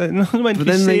 they're not meant to But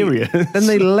be then serious. then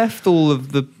they left all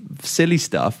of the silly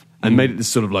stuff and made it this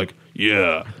sort of like,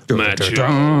 yeah, mature.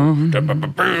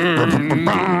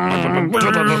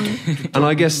 And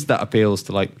I guess that appeals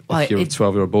to like Well, if you're a it-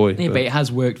 12-year-old boy. Yeah, but it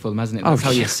has worked for them, hasn't it? That's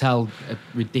how you sell a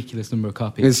ridiculous number of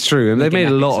copies. It's true, and they've Make made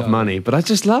an a lot epic of money. But I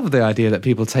just love the idea that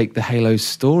people take the Halo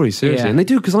story seriously, Yeah. and they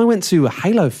do. Because I went to a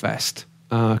Halo Fest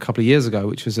a couple of years ago,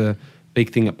 which was a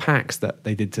big thing at PAX that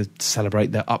they did to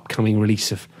celebrate the upcoming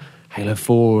release of Halo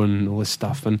 4 and all this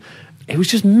stuff. And it was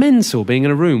just mental being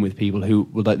in a room with people who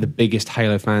were like the biggest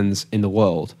Halo fans in the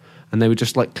world. And they were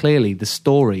just like, clearly the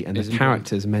story and the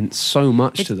characters meant so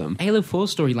much to them. Halo 4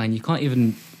 storyline, you can't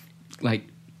even like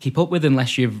keep up with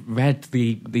unless you've read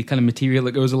the kind of material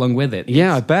that goes along with it.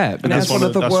 Yeah, I bet. But And that's one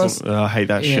of the worst. I hate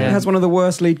that Yeah. shit. It has one of the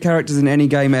worst lead characters in any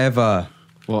game ever.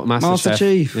 what, Master Chef?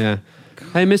 Chief. Yeah.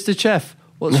 Hey, Mr. Chef,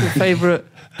 what's your favourite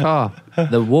car?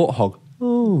 The Warthog.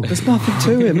 Oh. There's nothing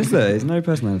to him, is there? There's no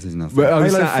personalities, nothing. Well, oh,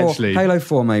 is Halo that 4, actually- Halo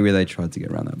 4, maybe they tried to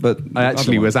get around that. But I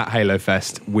actually was otherwise- at Halo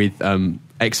Fest with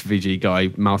ex-VG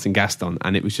guy Martin Gaston,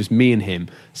 and it was just me and him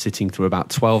sitting through about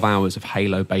 12 hours of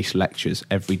Halo-based lectures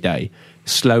every day,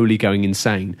 slowly going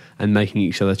insane and making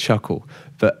each other chuckle.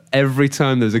 But every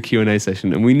time there was a Q&A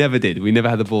session, and we never did, we never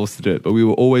had the balls to do it, but we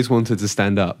were always wanted to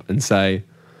stand up and say,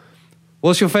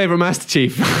 "What's your favourite Master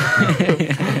Chief?"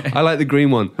 "I like the green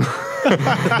one."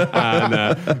 and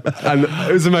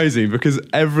it was amazing because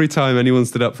every time anyone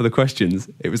stood up for the questions,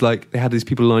 it was like they had these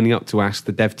people lining up to ask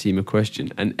the dev team a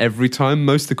question, and every time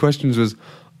most of the questions was,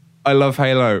 "I love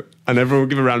Halo," and everyone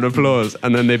would give a round of applause,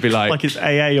 and then they'd be Like it's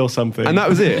AA or something. and that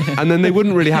was it. And then they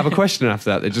wouldn't really have a question after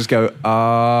that. They'd just go,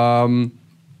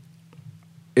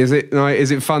 is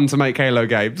it fun to make Halo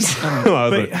games?" I was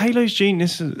But like, Halo's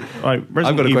genius, like Resident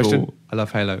I've got a Evil, question. I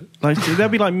love Halo. Like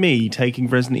that'd be like me taking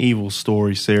Resident Evil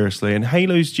story seriously, and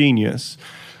Halo's genius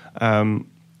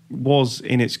was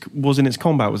in its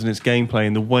combat, was in its gameplay,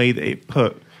 and the way that it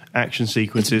put action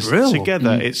sequences brilliant.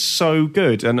 together. It's so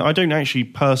good, and I don't actually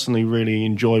personally really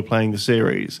enjoy playing the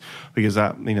series because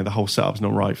that the whole setup's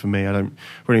not right for me. I don't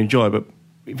really enjoy it, but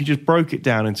if you just broke it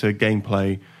down into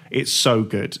gameplay, it's so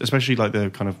good, especially like the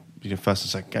kind of first and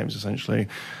second games essentially,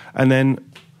 and then.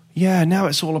 Yeah, now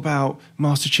it's all about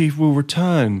Master Chief will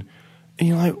return. And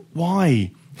you're like,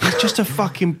 why? He's just a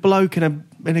fucking bloke in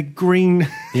a green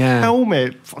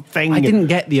helmet thing. I didn't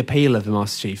get the appeal of the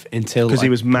Master Chief until Because he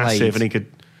was massive played. and he could...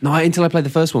 No, until I played the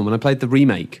first one. When I played the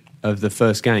remake of the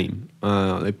first game,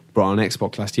 they brought on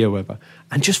Xbox last year or whatever,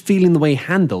 and just feeling the way he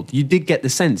handled, you did get the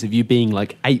sense of you being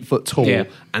like 8 foot tall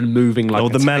and moving like Or a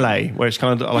the tank. melee, where it's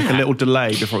kind of like a little delay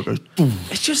before it goes... boom.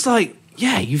 It's just like,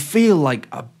 yeah, you feel like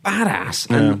a badass.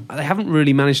 And they haven't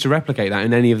really managed to replicate that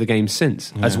in any of the games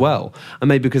since as well. And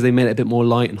maybe because they made it a bit more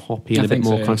light and hoppy and I a bit think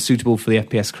more so, yeah. kind of suitable for the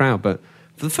FPS crowd. But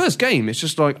for the first game, it's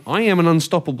just like, I am an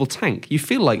unstoppable tank. You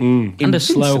feel like And a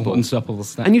slow, invincible. unstoppable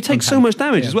step. And you take so much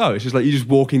damage as well. It's just like you're just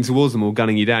walking towards them all,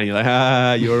 gunning you down. You're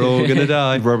like, you're all going to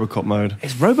die. Robocop mode.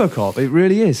 It's RoboCop. It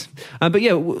really is. But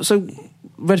yeah, so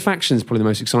Red Faction is probably the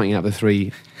most exciting out of the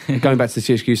three. Going back to the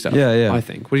THQ stuff, Yeah. I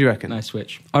think. What do you reckon? Nice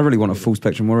switch. I really want a Full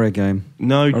Spectrum Warrior game.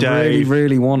 No, I Dave.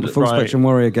 really want a Full Spectrum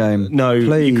Warrior game. No,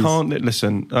 please. you can't.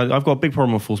 Listen, I've got a big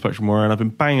problem with Full Spectrum Warrior, and I've been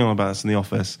banging on about this in the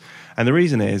office. And the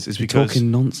reason is You're because talking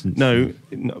nonsense. No,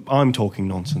 I'm talking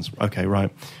nonsense. Okay,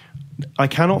 right. I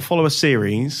cannot follow a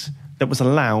series that was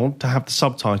allowed to have the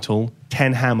subtitle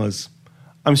 10 Hammers.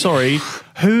 I'm sorry.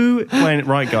 Who went,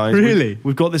 right, guys? Really?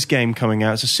 We've got this game coming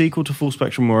out. It's a sequel to Full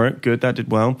Spectrum Warrior. Good, that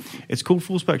did well. It's called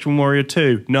Full Spectrum Warrior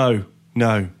 2. No.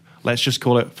 Let's just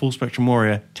call it Full Spectrum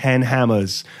Warrior 10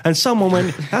 Hammers. And someone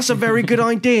went, that's a very good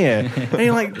idea. And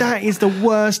you're like, that is the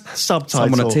worst subtitle.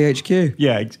 Someone at THQ.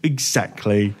 Yeah,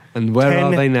 exactly. And where 10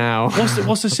 are they now?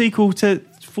 What's the sequel to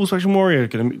Full Spectrum Warrior?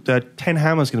 10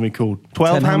 Hammers going to be called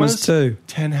 12 10 Hammers 2.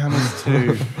 10 Hammers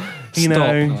 2. You Stop.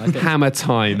 know, Hammer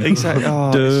time. exactly.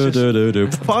 Oh,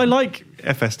 but I like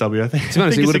FSW. I think. To be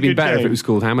honest, it would have been better if it was. was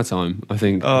called Hammer Time. I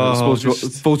think. Oh,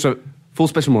 Full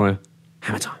Spectrum Warrior.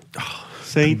 Hammer Time.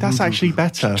 See, that's actually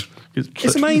better. It's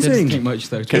Didn't amazing. take much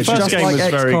though. The It's first just game like was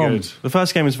very XCOM. good. The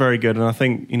first game was very good, and I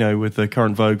think with the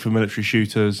current vogue for military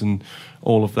shooters and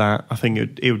all of that, I think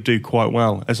it would do quite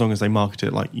well as long as they market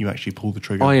it like you actually pull the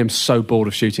trigger. I am so bored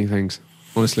of shooting things.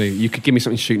 Honestly, you could give me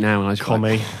something to shoot now, and I just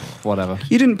Commie. whatever.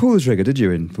 You didn't pull the trigger, did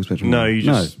you, in Full Spectrum No, Warrior? you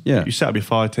just yeah. you set up your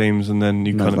fire teams, and then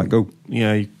you No, kind of it's like, go.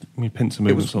 Yeah, you pin some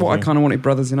It movements. was what I kind of wanted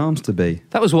Brothers in Arms to be.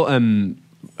 That was what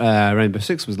Rainbow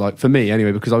Six was like for me,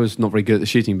 anyway, because I was not very good at the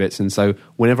shooting bits, and so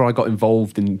whenever I got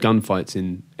involved in gunfights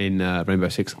in Rainbow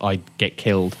Six, I'd get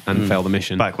killed and fail the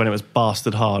mission. back when it was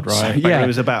bastard hard, right? So, Back when yeah. it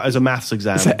was about as a maths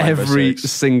exam. So Rainbow every Six.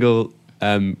 single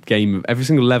game, every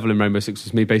single level in Rainbow Six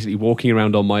was me basically walking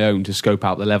around on my own to scope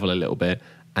out the level a little bit,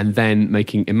 and then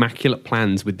making immaculate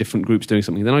plans with different groups doing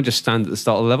something. Then I just stand at the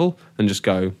start of the level and just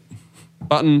go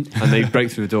button, and they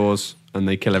break through the doors and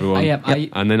they kill everyone.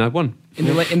 And then I won. In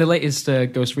the latest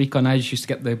Ghost Recon, I just used to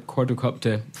get the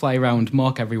quadricopter, fly around,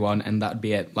 mark everyone, and that'd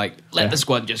be it. Like, let the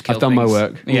squad just kill I've done my things.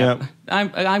 work. Yeah.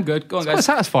 I'm good. Go on, It's quite guys.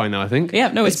 satisfying now, I think. Yeah,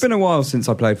 no, It's been a while since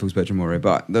I played Full Spectrum Warrior,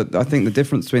 but I think the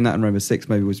difference between that and Rainbow Six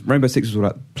maybe was Rainbow Six was all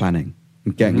about planning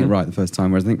and getting it right the first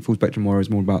time, whereas I think Full Spectrum Warrior is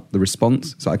more about the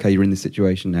response. It's like, okay, you're in this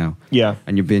situation now, Yeah.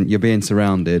 and you're being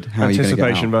surrounded. How are you going to get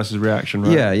Anticipation out? versus reaction,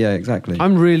 right? Yeah, exactly.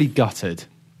 I'm really gutted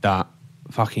that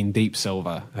fucking Deep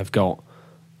Silver have got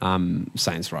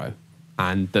Saints Row.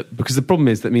 And because the problem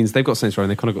is that means they've got Saints Row and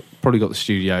they've kind of probably got the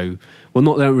studio. Well,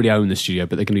 they don't really own the studio,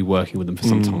 but they're going to be working with them for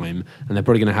some time, and they're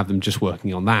probably going to have them just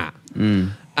working on that.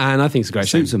 And I think it's a great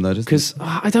shame. Suits them though, doesn't it? Because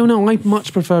I don't know, I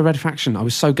much prefer Red Faction. I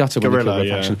was so gutted when they Guerrilla, killed Red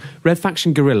yeah. Faction. Red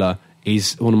Faction Guerrilla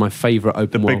is one of my favourite The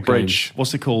open big world bridge. games.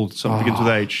 What's it called? Something begins with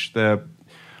H.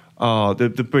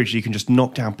 The bridge you can just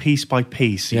knock down piece by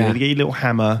piece. Yeah. You get your little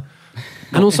hammer.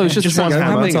 And also, it's just one having,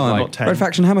 hammer like, time, not 10. Red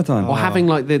Faction Hammer Time. or having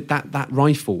like that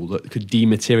rifle that could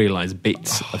dematerialize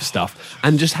bits of stuff,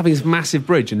 and just having this massive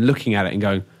bridge and looking at it and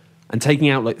going and taking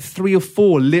out like 3 or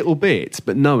 4 little bits,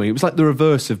 but knowing it was like the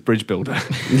reverse of Bridge Builder.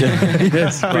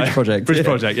 Yes, Bridge Project. Bridge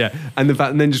Project, yeah. And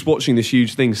and then just watching this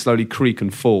huge thing slowly creak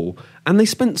and fall. And they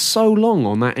spent so long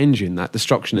on that engine, that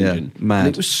destruction Yeah, engine. mad. And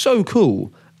it was so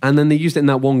cool. And then they used it in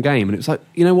that one game, and it was like,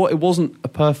 you know what? It wasn't a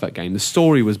perfect game. The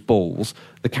story was balls,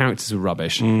 the characters were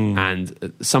rubbish,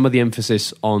 and some of the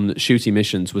emphasis on shooting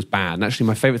missions was bad. And actually,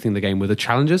 my favourite thing in the game were the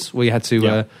challenges, where you had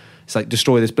to it's like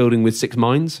destroy this building with 6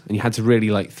 mines, and you had to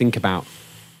really like think about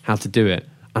how to do it.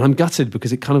 And I'm gutted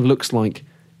because it kind of looks like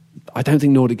I don't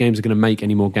think Nordic Games are going to make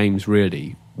any more games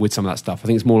really with some of that stuff. I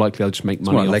think it's more likely they'll just make It's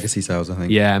money more like off legacy sales, I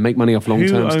think. Yeah, make money off long Who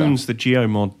term owns stuff. the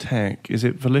Geomod tech? Is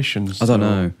it Volition? I don't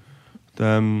know.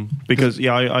 Because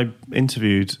I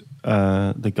interviewed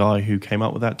the guy who came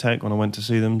up with that tech when I went to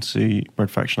see them, to see Red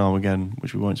Faction Armageddon,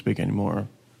 which we won't speak anymore.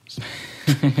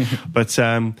 But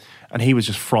and he was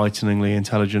just frighteningly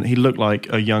intelligent. He looked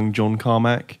like a young John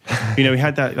Carmack. He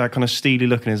had that kind of steely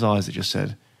look in his eyes that just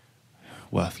said,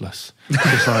 worthless.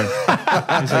 Just like,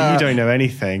 he's like, you don't know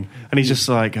anything. And he's just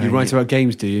like, You write about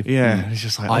games, do you? yeah. He's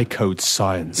just like, I code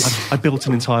science. I built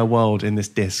an entire world in this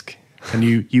disc, and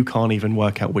you can't even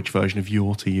work out which version of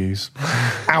Yor to use.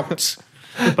 Out.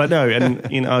 But no,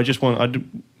 and I just want.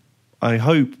 I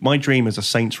hope my dream is a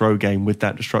Saints Row game with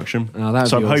that destruction. Oh, that would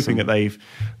so be I'm awesome. hoping that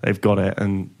they've got it,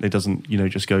 and it doesn't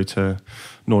just go to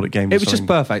Nordic Games. It was just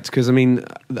perfect because I mean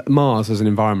Mars as an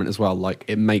environment as well. Like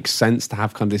it makes sense to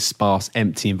have kind of this sparse,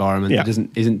 empty environment Yeah. that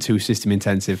isn't too system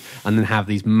intensive, and then have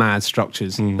these mad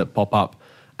structures that pop up,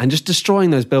 and just destroying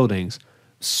those buildings.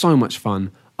 So much fun.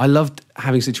 I loved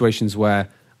having situations where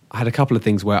I had a couple of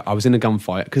things where I was in a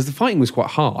gunfight because the fighting was quite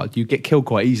hard. You get killed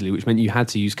quite easily, which meant you had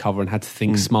to use cover and had to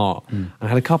think smart. And I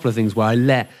had a couple of things where I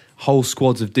let whole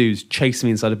squads of dudes chasing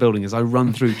me inside a building as I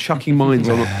run through, chucking mines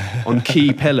on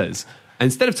key pillars. And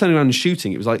instead of turning around and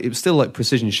shooting, it was still like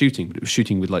precision shooting, but it was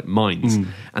shooting with like mines,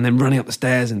 and then running up the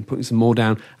stairs and putting some more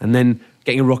down, and then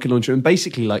getting a rocket launcher and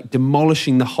basically like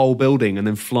demolishing the whole building and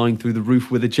then flying through the roof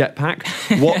with a jetpack,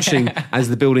 watching as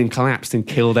the building collapsed and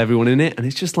killed everyone in it. And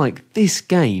it's just like, this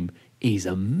game is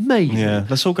amazing. Yeah,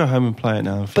 let's all go home and play it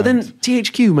now. But then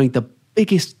THQ made the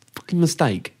biggest fucking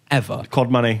mistake ever. COD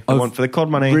money. I want for the COD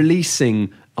money.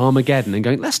 Releasing Armageddon and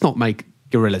going, let's not make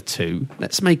Guerrilla 2,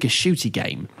 let's make a shooty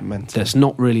game Mental. that's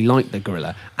not really like the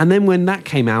Guerrilla. And then when that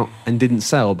came out and didn't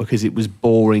sell because it was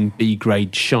boring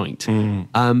B-grade shite,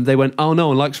 they went, oh, no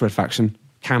one likes Red Faction,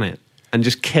 can it? And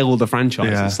just kill the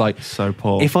franchise. Yeah, it's like, so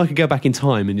poor. if I could go back in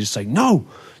time and just say, no,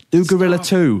 do Guerrilla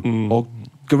 2 or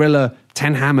Guerrilla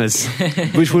 10 Hammers,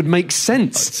 which would make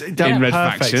sense in Red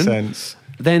perfect Faction, sense.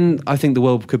 then I think the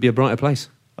world could be a brighter place.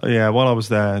 Yeah, while I was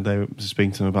there, they were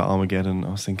speaking to me about Armageddon.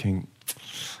 I was thinking,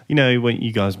 you know, when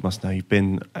you guys must know, you've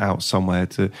been out somewhere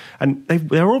and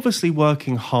they're obviously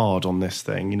working hard on this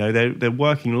thing. You know, they're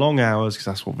working long hours because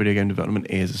that's what video game development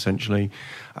is essentially.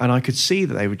 And I could see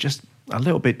that they were just a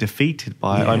little bit defeated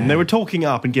by it. I mean, they were talking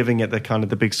up and giving it the kind of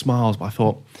the big smiles, but I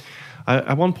thought,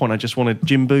 at one point, I just wanted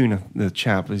Jim Boone, the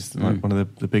chap, he's like one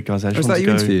of the big guys. I just want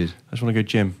to go,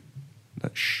 Jim,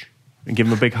 shh, and give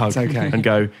him a big hug and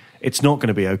go, it's not going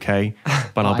to be okay,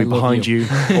 but I'll be behind you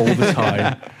all the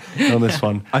time on this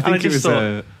one. I think it was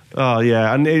oh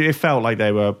yeah, and it felt like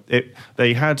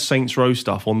they had Saints Row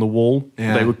stuff on the wall.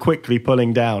 Yeah. They were quickly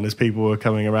pulling down as people were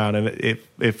coming around, and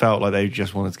it felt like they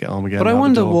just wanted to get Armageddon. But I out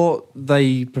wonder the door. what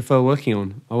they prefer working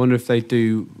on. I wonder if they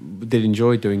did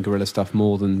enjoy doing Guerrilla stuff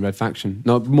more than Red Faction,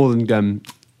 no, more than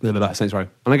Saints Row.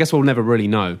 And I guess we'll never really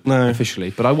know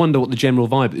officially. But I wonder what the general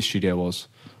vibe at the studio was.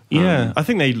 Yeah, I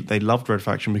think they loved Red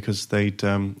Faction because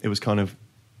it was kind of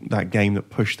that game that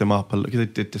pushed them up. Because they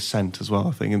did Descent as well,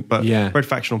 I think. But Red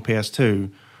Faction on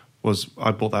PS2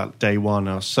 I bought that day one.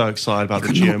 And I was so excited about the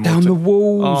geomorph. Down the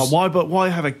walls. Oh, why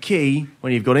have a key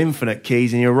when you've got infinite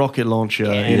keys in your rocket launcher?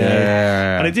 Yeah. You know?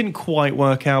 And it didn't quite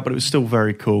work out, but it was still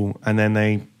very cool. And then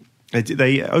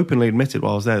they openly admitted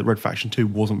while I was there that Red Faction 2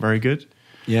 wasn't very good.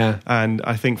 Yeah. And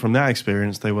I think from that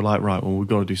experience, they were like, right, well, we've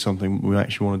got to do something we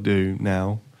actually want to do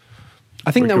now. I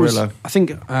think that Guerrilla. was. I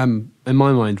think in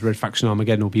my mind, Red Faction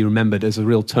Armageddon will be remembered as a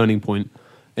real turning point,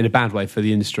 in a bad way, for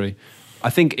the industry.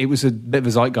 I think it was a bit of a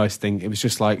zeitgeist thing. It was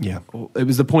just like, it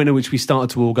was the point at which we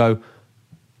started to all go,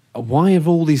 why have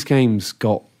all these games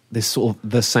got this sort of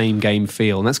the same game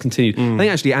feel? And that's continued. I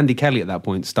think actually Andy Kelly at that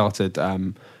point started.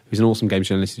 Who's an awesome game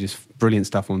journalist who does brilliant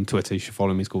stuff on Twitter. You should follow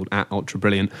him. He's called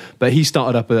 @UltraBrilliant. But he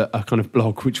started up a kind of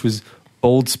blog which was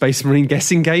Bold Space Marine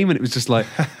guessing game, and it was just like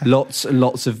lots and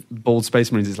lots of Bold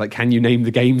Space Marines. It's like, can you name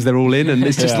the games they're all in? And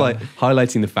it's just like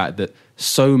highlighting the fact that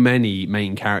so many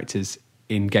main characters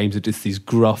in games are just these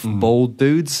gruff, bold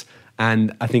dudes.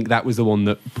 And I think that was the one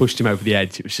that pushed him over the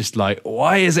edge. It was just like,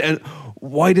 why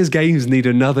does games need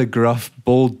another gruff,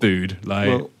 bald dude? Like,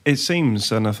 well, it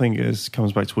seems, and I think it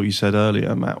comes back to what you said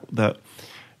earlier, Matt, that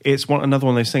it's another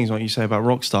one of those things, like you say about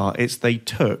Rockstar, it's they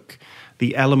took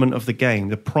the element of the game,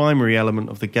 the primary element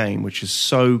of the game, which is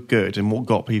so good and what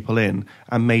got people in,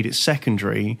 and made it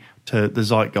secondary to the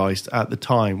zeitgeist at the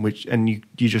time, and you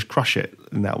just crush it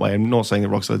in that way. I'm not saying that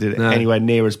Rockstar did it anywhere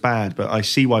near as bad, but I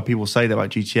see why people say that about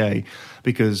GTA,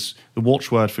 because the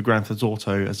watchword for Grand Theft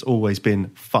Auto has always been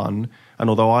fun, and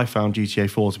although I found GTA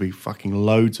 4 to be fucking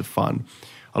loads of fun,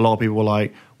 a lot of people were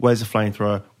like, where's the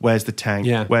flamethrower, where's the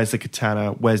tank, where's the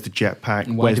katana, where's the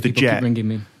jetpack, where's the jet? Keep ringing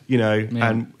me? You know,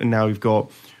 and now we've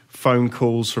got phone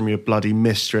calls from your bloody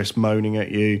mistress moaning at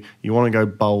you. You want to go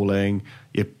bowling.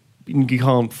 You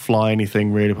can't fly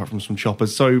anything really apart from some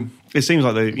choppers. So it seems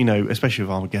like they, you know, especially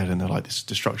with Armageddon, they're like, this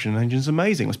destruction engine's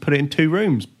amazing. Let's put it in 2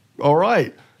 rooms. All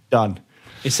right, done.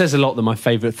 it says a lot that my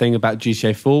favourite thing about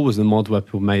GTA 4 was the mod where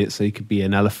people made it so you could be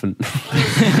an elephant. And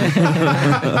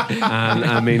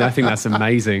I mean, I think that's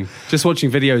amazing. Just watching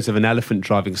videos of an elephant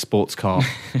driving a sports car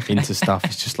into stuff,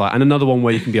 it's just like... And another one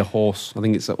where you can be a horse. I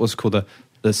think it's what's called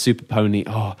the Super Pony.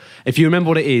 Oh, if you remember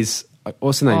what it is...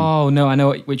 What's the name? Oh, no, I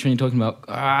know which one you're talking about.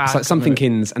 It's like something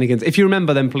Kins and Higgins. If you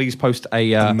remember, then please post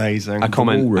amazing a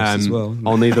comment as well,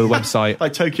 on either the website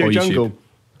like Tokyo or Jungle.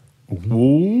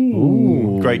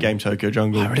 Ooh. Great game, Tokyo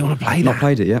Jungle. I really want to play that. Not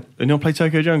played it yet. Have you not played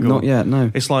Tokyo Jungle? Not yet, no.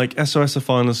 It's like SOS: A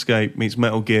Final Escape meets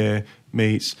Metal Gear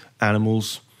meets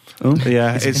Animals. Oh.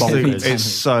 Yeah, it's bonkers.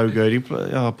 so good. You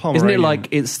play, Isn't it like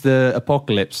it's the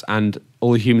apocalypse and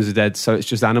all the humans are dead, so it's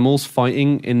just animals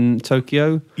fighting in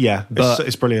Tokyo? Yeah, but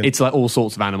it's brilliant. It's like all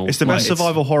sorts of animals. It's the best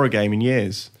survival horror game in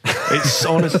years. It's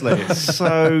honestly, it's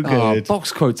so good.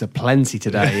 Box quotes are plenty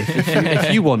today.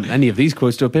 If you want any of these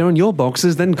quotes to appear on your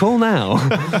boxes, then call now.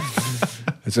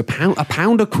 It's a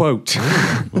pound a quote.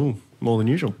 Ooh, more than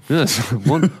usual. Yes,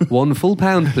 one full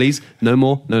pound, please. No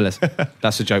more, no less.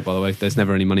 That's a joke, by the way. There's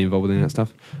never any money involved with any of that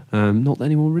stuff. Not that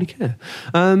anyone really care.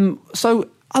 So,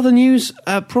 other news,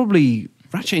 probably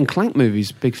Ratchet and Clank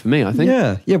movies, big for me, I think.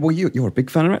 Yeah. Well, you're a big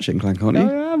fan of Ratchet and Clank, aren't you?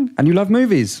 I am. And you love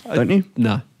movies, don't you?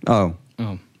 No. Oh.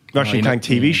 Ratchet and Clank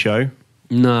TV show.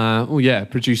 No. Oh, yeah,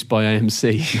 produced by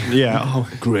AMC. Yeah. Oh,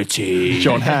 Gritty.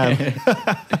 John Hamm.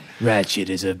 Ratchet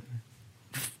is a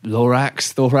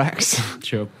thorax.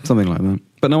 Sure. Something like that.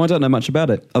 But no, I don't know much about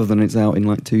it, other than it's out in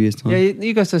like 2 years' time. Yeah,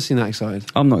 you guys don't seem that excited.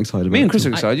 I'm not excited about it. Me and Chris are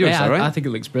excited. You're excited, right? I think it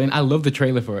looks brilliant. I love the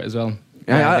trailer for it as well.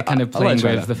 Yeah, they're kind of I like playing the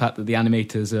trailer. with the fact that the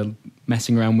animators are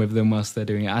messing around with them whilst they're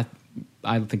doing it.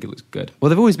 I think it looks good. Well,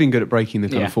 they've always been good at breaking the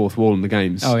kind Yeah. of fourth wall in the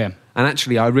games. Oh, yeah. And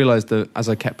actually, I realised that as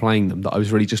I kept playing them, that I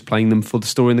was really just playing them for the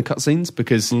story and the cutscenes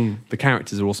because the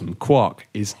characters are awesome. Quark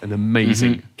is an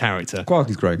amazing character. Quark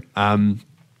is great. And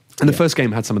the first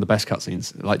game had some of the best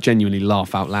cutscenes, like genuinely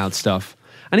laugh out loud stuff.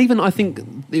 And even I think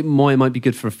it might be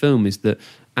good for a film is that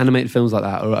animated films like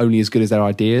that are only as good as their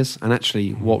ideas. And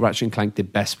actually, what Ratchet and Clank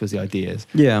did best was the ideas.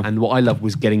 Yeah. And what I loved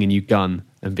was getting a new gun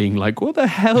and being like, what the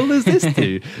hell does this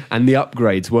do? And the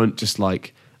upgrades weren't just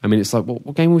like, I mean, it's like,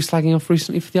 what game were we slagging off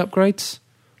recently for the upgrades?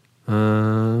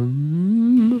 Not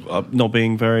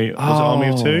being very... Was it Army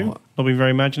of Two? Not being very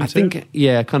I imaginative? think,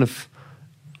 yeah, kind of.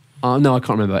 No, I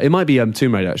can't remember. It might be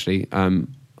Tomb Raider, actually.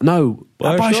 No,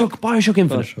 Bioshock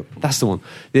Infinite. Bioshock. That's the one.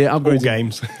 The All upgrades,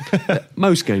 games.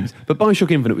 most games. But Bioshock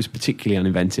Infinite was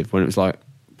particularly uninventive when it was like,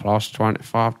 plus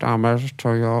 25 damage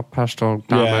to your pistol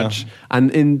damage. Yeah. And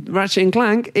in Ratchet and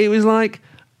Clank, it was like,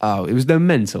 it was no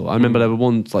mental. I remember there were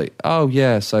ones like,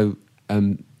 so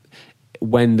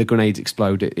when the grenades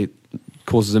explode, it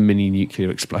causes a mini nuclear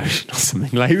explosion or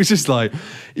something. Like, it was just like,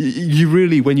 you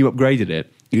really, when you upgraded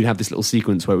it, you'd have this little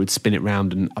sequence where it would spin it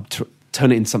round and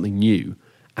turn it into something new.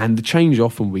 And the change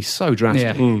often would be so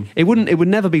drastic. Yeah. It would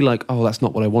never be like, oh, that's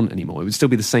not what I want anymore. It would still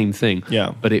be the same thing.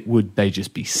 Yeah. But they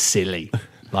just be silly.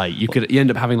 Like you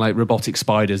end up having like robotic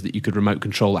spiders that you could remote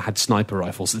control that had sniper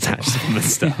rifles attached to them and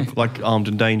stuff. Like Armed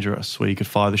and Dangerous, where you could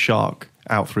fire the shark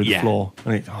out through the floor.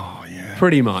 And yeah.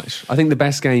 Pretty much. I think the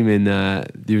best game in the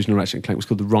original Ratchet and Clank was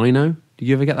called the Rhino. Did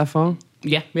you ever get that far?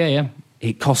 Yeah.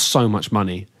 It costs so much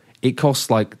money. It costs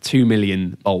like 2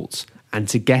 million bolts. And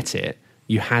to get it,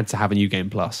 you had to have a New Game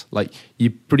Plus. Like,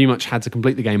 you pretty much had to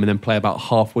complete the game and then play about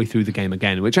halfway through the game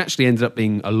again, which actually ended up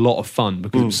being a lot of fun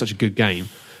because it was such a good game.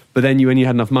 But then when you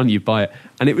had enough money, you'd buy it.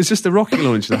 And it was just a rocket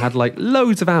launcher that had like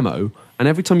loads of ammo. And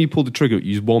every time you pulled the trigger, it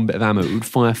used one bit of ammo. It would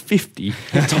fire 50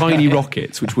 tiny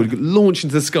rockets, which would launch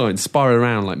into the sky and spiral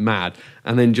around like mad.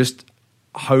 And then just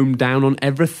home down on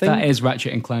everything. That is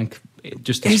Ratchet and Clank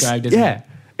just described, isn't it?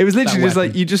 It was literally That just like,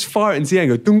 weapon. you just fire it into the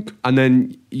air and go dunk, and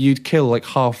then you'd kill like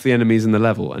half the enemies in the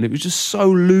level. And it was just so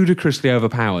ludicrously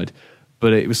overpowered.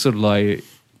 But it was sort of like,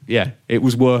 yeah, it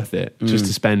was worth it just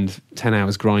to spend 10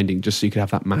 hours grinding just so you could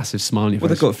have that massive smile on your Well,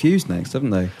 face. they've got Fuse next,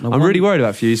 haven't they? I'm really worried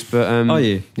about Fuse, but... Are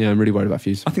you? Yeah, I'm really worried about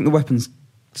Fuse. I think the weapons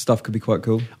stuff could be quite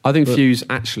cool. I think But- Fuse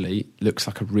actually looks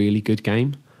like a really good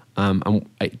game.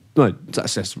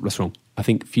 That's wrong. I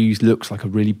think Fuse looks like a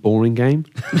really boring game.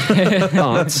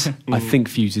 But I think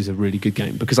Fuse is a really good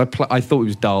game because I thought it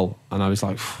was dull and I was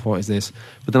like, what is this?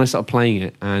 But then I started playing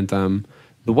it and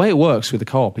the way it works with the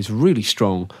co-op is really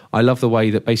strong. I love the way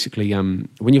that basically when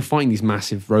you're fighting these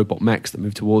massive robot mechs that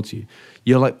move towards you,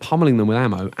 you're like pummeling them with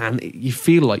ammo and you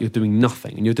feel like you're doing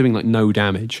nothing and you're doing like no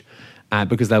damage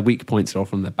because their weak points are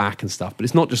off on their back and stuff. But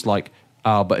it's not just like,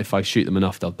 but if I shoot them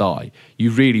enough, they'll die.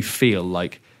 You really feel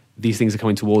like these things are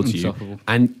coming towards you. Unstoppable.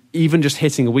 And even just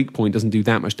hitting a weak point doesn't do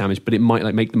that much damage, but it might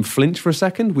like make them flinch for a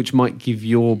second, which might give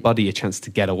your buddy a chance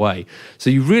to get away. So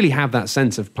you really have that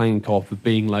sense of playing co-op of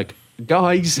being like,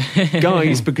 guys,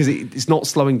 because it's not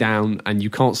slowing down and you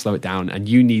can't slow it down and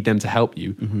you need them to help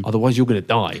you. Otherwise you're going to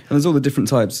die. And there's all the different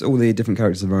types, all the different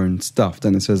characters have their own stuff.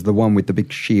 Then it says the one with the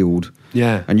big shield.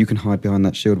 Yeah. And you can hide behind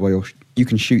that shield while you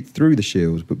can shoot through the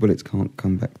shield, but bullets can't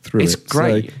come back through It's it.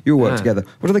 great. So you all work Yeah. together.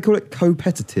 What do they call it?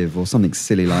 Co-petitive or something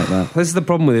silly like that. This is the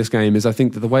problem with this game is I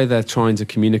think that the way they're trying to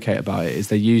communicate about it is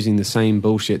they're using the same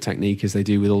bullshit technique as they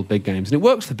do with all big games. And it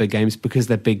works for big games because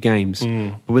they're big games.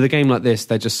 But with a game like this,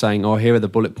 they're just saying, oh, here are the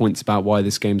bullet points about why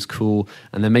this game's cool.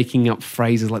 And they're making up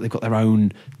phrases like they've got their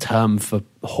own term for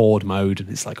horde mode. And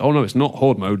it's like, oh no, it's not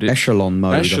horde mode. It's Echelon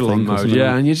mode, I Echelon think, or mode, something yeah.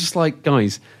 like that. And you're just like,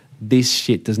 guys, this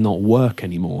shit does not work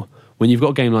anymore. When you've got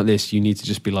a game like this, you need to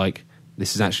just be like,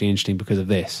 this is actually interesting because of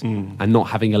this. And not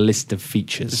having a list of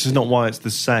features. This is not why it's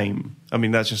the same. I mean,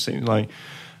 that just seems like,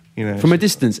 You know, From a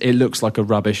distance, it looks like a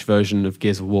rubbish version of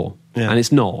Gears of War, Yeah. and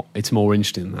it's not. It's more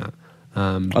interesting than that.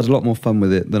 I had a lot more fun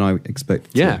with it than I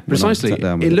expected. Yeah, when I precisely. sat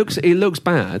down with It looks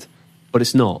bad, but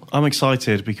it's not. I'm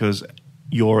excited because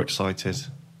you're excited.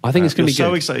 I think it's going to be so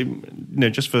good. excited. You know,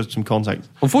 just for some context,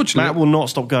 Unfortunately- Matt will not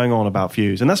stop going on about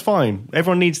Fuse, and that's fine.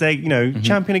 Everyone needs their,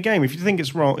 champion a game. If you think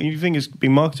it's wrong, if you think it's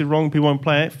being marketed wrong, people won't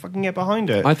play it. Fucking get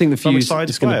behind it. I think the So I'm Fuse excited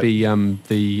is to play going to it.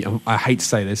 be I hate to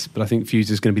say this, but I think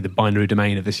Fuse is going to be the binary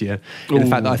domain of this year. In the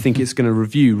fact that I think it's going to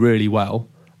review really well,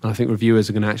 and I think reviewers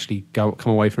are going to actually come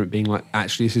away from it being like,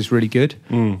 actually, this is really good.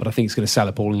 But I think it's going to sell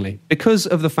appallingly because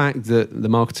of the fact that the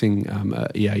marketing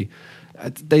at EA.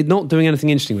 They're not doing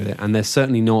anything interesting with it, and they're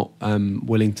certainly not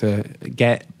willing to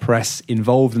get press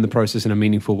involved in the process in a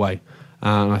meaningful way.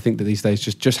 And I think that these days,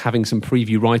 just having some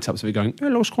preview write-ups of it going, it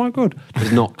looks quite good,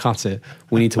 does not cut it.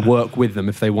 We need to work with them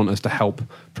if they want us to help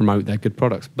promote their good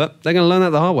products. But they're going to learn that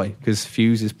the hard way, because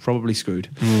Fuse is probably screwed.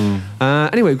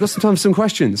 Anyway, we've got some time for some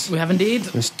questions. We have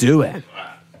indeed. Let's do it.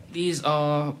 These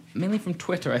are mainly from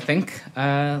Twitter, I think.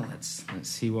 Let's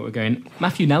see what we're going.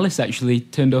 Matthew Nellis actually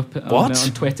turned up on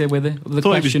Twitter with the Thought he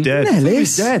was question. dead.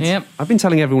 He's dead. Yep. I've been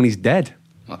telling everyone he's dead.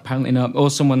 Well, apparently not. Or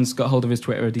someone's got hold of his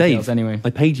Twitter details Dave, anyway. I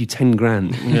paid you 10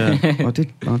 grand. Yeah. I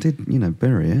did,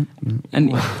 bury it.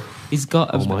 And he's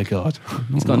got Oh my God.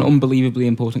 he's got an unbelievably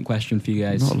important question for you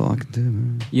guys. Not a lot I can do.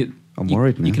 Man. I'm You-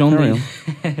 worried now. You can only Carry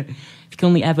on. you can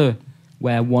only ever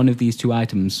wear one of these two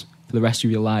items for the rest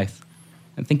of your life.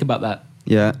 And think about that.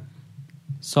 Yeah.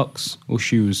 Socks or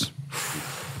shoes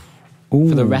Ooh.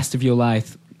 for the rest of your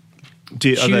life.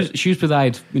 Shoes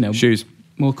provide, Shoes.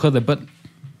 more colour, but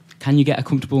can you get a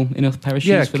comfortable enough pair of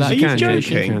shoes for that? Are you can,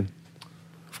 joking?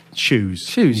 Shoes.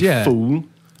 Shoes, You yeah. Fool.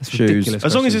 That's Shoes. ridiculous.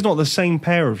 As long as question. it's not the same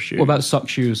pair of shoes. What about sock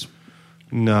shoes?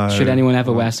 No. Should anyone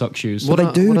ever wear sock shoes? What They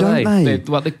are- do, what are don't they? they?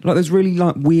 What Like those really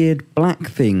like weird black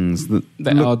things that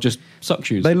That look, are just sock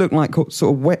shoes. they look like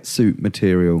sort of wetsuit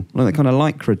material, like that kind of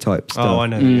lycra type stuff. Oh, I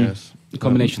know. Yes. The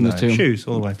combination of the two. Shoes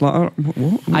all the way. Like,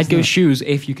 what? I'd go shoes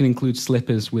if you can include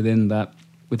slippers within that.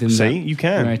 See, you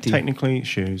can variety. technically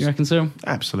shoes. You reckon so?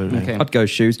 Absolutely. Okay. I'd go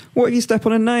shoes. What if you step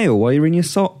on a nail while you're in your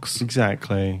socks?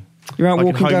 Exactly. You're out Like in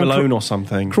walking Home down Alone or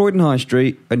something. Croydon High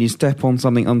Street and you step on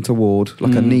something untoward,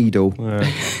 like a needle, Yeah.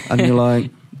 and you're like,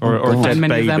 Or oh, a God. dead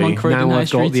Many of them on baby. Croydon Now High I've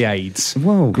got Street. the AIDS.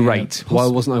 Whoa. Great. Yeah. Why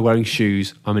wasn't I wearing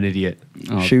shoes? I'm an idiot.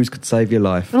 Oh. Shoes could save your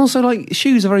life. And also, like,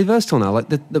 shoes are very versatile now. Like,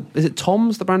 is it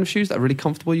Tom's, the brand of shoes that are really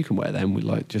comfortable? You can wear them with,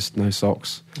 like, just no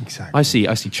socks. Exactly. I see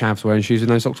chavs wearing shoes with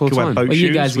no socks all Could the wear time. boat Well, you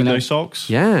shoes guys with gonna- no socks.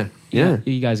 Yeah.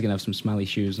 You guys are going to have some smelly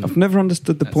shoes. And I've never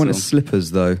understood the That's point of all.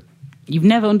 slippers, though. you've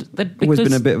never... Always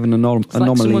been a bit of an like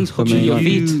anomaly someone's for hooking me. your Like,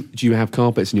 feet. Do you have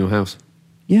carpets in your house?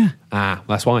 yeah. Ah,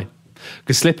 that's why.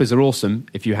 Because slippers are awesome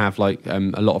if you have like a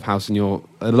lot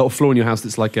of floor in your house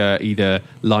that's like either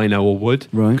lino or wood.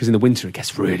 Right. Because in the winter it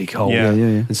gets really cold. Yeah. Yeah.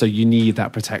 And so you need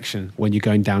that protection when you're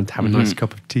going down to have a nice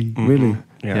cup of tea. Really?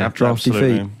 Yeah, drafty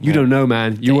absolutely. feet. You don't know,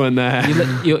 man. You weren't there.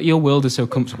 Your world is so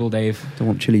comfortable, Dave. Don't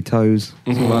want chilly toes.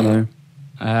 That's all I know.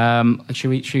 Should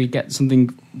we get something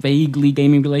vaguely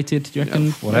gaming related? Do you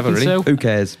reckon? whatever, Reckon really. So? Who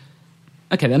cares?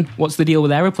 Okay then. What's the deal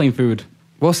with aeroplane food?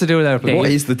 What's the deal with aeroplane? What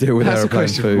What is the deal with That's the aeroplane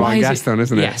question. food? Ryan Why is Gaston,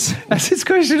 isn't it? Yes. That's his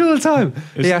question all the time.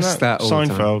 He Isn't asks that all the time.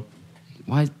 Seinfeld.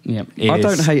 Why? Yeah. It I is.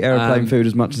 don't hate aeroplane food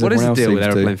as much as What is everyone the else deal with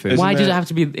seems to. aeroplane food? Isn't Why does it there- have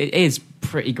to be? It is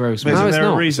pretty gross. But man. No, isn't it's there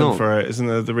not, a reason it's not. for it? Isn't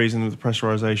there the reason that the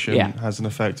pressurization Yeah. has an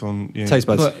effect on you know, Taste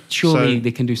buds. But surely So-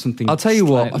 they can do something. I'll tell you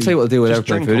what. I'll tell you what the deal with Just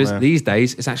aeroplane drink food on is. there. These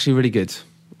days, it's actually really good.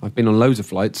 I've been on loads of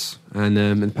flights, and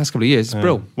in the past couple of years, it's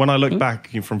brilliant. When I look back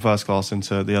from first class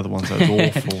into the other ones, that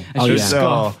was awful. Oh,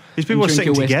 yeah. These people And are drink sitting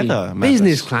your whiskey. together.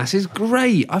 Business class is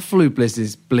great. I flew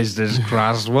business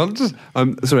class once.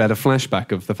 Sorry, I had a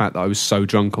flashback of the fact that I was so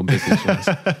drunk on business class.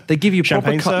 They give you proper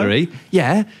Champagne, sir? cutlery.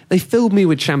 Yeah, they filled me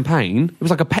with champagne. It was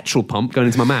like a petrol pump going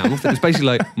into my mouth. It was basically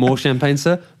like, more champagne,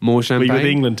 sir, more Were champagne. you with the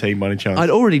England team by any chance? I'd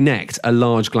already necked a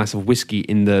large glass of whiskey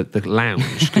in the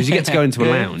lounge, because you get to go into a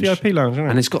Yeah, lounge. VIP lounge, isn't it?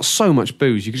 And it's got so much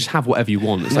booze, you can just have whatever you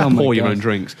want. It's Oh like my pour your God. own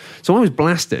drinks. So I was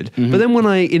blasted. But then when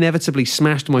I inevitably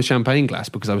smashed my champagne glass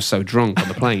because I was so drunk on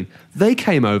the plane, they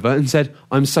came over and said,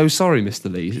 "I'm so sorry,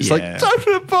 Mr. Lee." It's Yeah. like,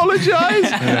 don't apologise.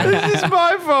 This is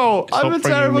my fault. Stop I'm a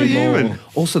bringing terrible me more. human.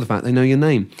 Also the fact they know your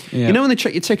name. Yeah. You know when they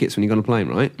check your tickets when you go on a plane,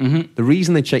 right? The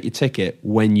reason they check your ticket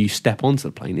when you step onto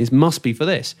the plane must be for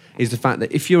this, is the fact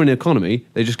that if you're in economy,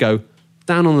 they just go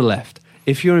down on the left.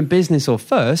 If you're in business or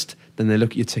first, then they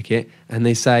look at your ticket and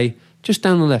they say, just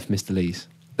down on the left, Mr. Lees.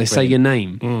 They say your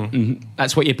name.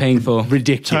 That's what you're paying for.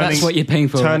 Ridiculous. That's what you're paying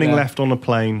for. Turning right there. left on a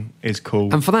plane is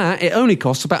cool. And for that, it only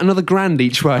costs about another grand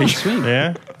each way.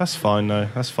 Yeah, that's fine though.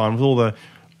 That's fine with all the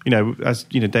as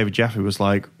you know, David Jaffe was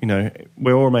like,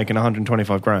 we're all making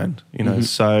 125 grand,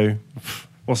 so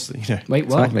what's the, Wait,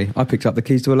 what? Exactly. I picked up the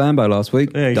keys to a Lambo last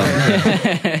week. Yeah,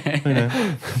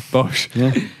 Bosh.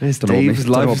 Yeah. There's Don't know what Dave's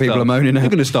me- don't know what lifestyle. people are moaning at. You're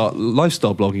going to start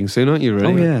lifestyle blogging soon, aren't you,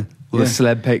 really? Oh, yeah. All the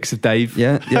celeb pics of Dave.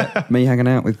 Yeah. Me hanging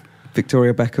out with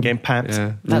Victoria Beckham. getting papped.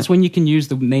 Yeah. That's when you can use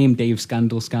the name Dave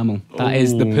Scandal Scammel. That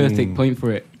is the Ooh. perfect point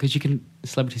for it, because you can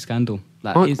celebrity scandal.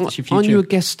 That is your future. Aren't you a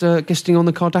guesting on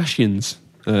the Kardashians?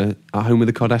 At Home with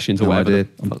the Kardashians or No whatever. idea.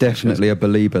 I'm definitely a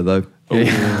believer, though.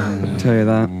 Yeah. Tell you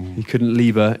that. He couldn't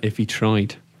leave her if he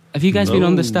tried. Have you guys been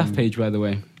on the staff page, by the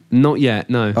way? Not yet,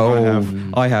 no.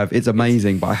 Oh, I have. It's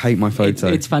amazing, but I hate my photo.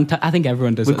 It's fantastic. I think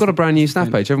everyone does. We've got a brand new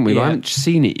staff page, haven't we? But I Yeah. haven't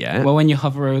seen it yet. Well, when you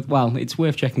hover over, it's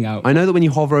worth checking out. I know that when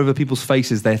you hover over people's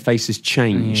faces, their faces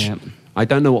change. Yeah. I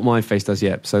don't know what my face does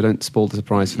yet, so don't spoil the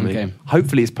surprise for me. Okay.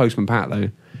 Hopefully it's Postman Pat, though,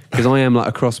 because I am like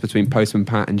a cross between Postman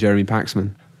Pat and Jeremy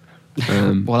Paxman.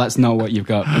 Well, that's not what you've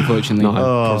got, unfortunately. No,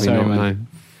 probably sorry, not, man.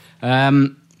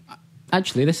 no.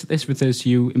 Actually, this refers to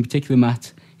you in particular,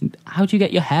 Matt. How do you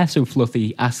get your hair so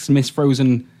fluffy? Asks Miss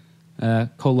Frozen,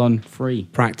 :free.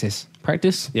 Practice.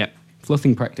 Practice? Yeah.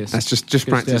 Fluffing practice. That's just Good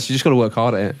practice. stuff. You just got to work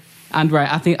hard at it. And right,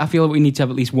 I feel like we need to have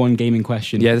at least one gaming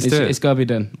question. Yeah, let's do it. It's got to be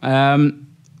done.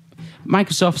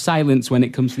 Microsoft silence when it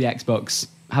comes to the Xbox.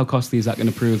 How costly is that going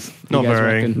to prove? Not You guys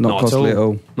very. reckon? Not costly at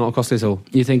all. Not costly at all.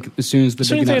 You think as soon as the As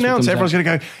soon big as they announce it, announcement everyone's comes out-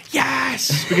 going to go,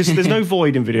 yes! Because there's no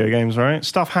void in video games, right?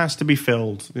 Stuff has to be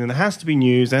filled. There has to be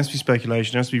news, there has to be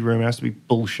speculation, there has to be rumour, there has to be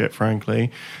bullshit, frankly.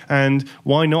 And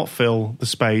why not fill the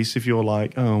space if you're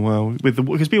like, oh, well,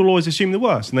 because people always assume the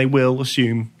worst, and they will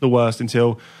assume the worst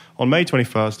until on May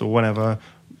 21st or whenever,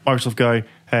 Microsoft go,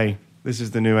 hey, this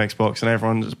is the new Xbox, and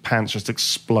everyone's pants just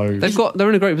explode. They're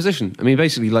in a great position. I mean,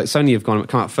 basically, like Sony have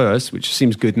come out first, which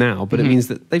seems good now, but it means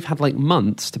that they've had like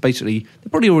months to basically. They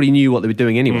probably already knew what they were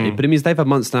doing anyway, but it means they've had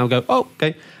months to now go, oh,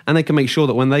 okay, and they can make sure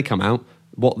that when they come out,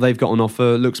 what they've got on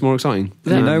offer looks more exciting.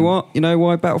 You know what? You know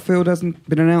why Battlefield hasn't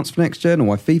been announced for next gen, or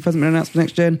why FIFA hasn't been announced for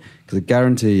next gen? Because I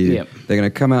guarantee you, Yep. they're going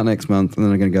to come out next month, and then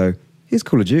they're going to go, here's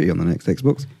Call of Duty on the next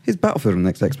Xbox, here's Battlefield on the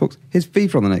next Xbox, here's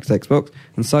FIFA on the next Xbox,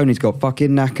 and Sony's got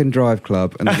fucking Knack and Drive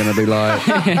Club, and they're going to be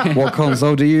like, what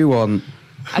console do you want?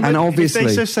 And obviously, If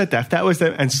they just said that, if that was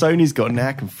them, and Sony's got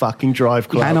Knack and fucking Drive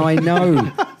Club. and I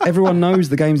know everyone knows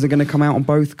the games are going to come out on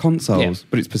both consoles, Yeah.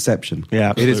 but it's perception. Yeah, It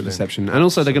absolutely. is perception, and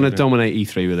also they're going to dominate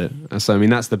E3 with it. So I mean,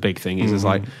 that's the big thing. Is it's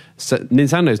like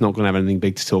Nintendo's not going to have anything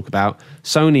big to talk about.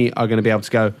 Sony are going to be able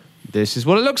to go, "This is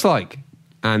what it looks like,"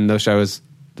 and they'll show us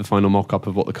the final mock-up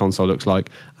of what the console looks like.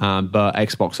 But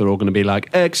Xbox are all going to be like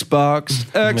Xbox.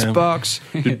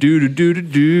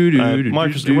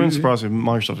 Microsoft, it wouldn't surprise me if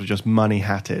Microsoft have just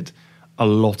money-hatted a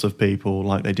lot of people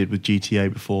like they did with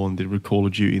GTA before and did with Call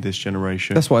of Duty this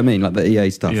generation. That's what I mean, like the EA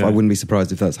stuff. Yeah. I wouldn't be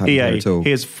surprised if that's happening EA, at all.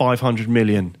 here's 500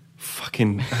 million.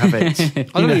 Fucking have it.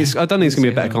 I don't think it's going to be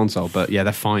a better console, but yeah,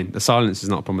 they're fine. The silence is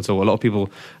not a problem at all. A lot of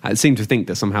people seem to think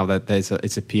that somehow that it's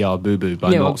a PR boo-boo by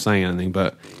not saying anything,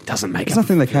 but it doesn't make There's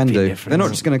nothing they can do. difference. They're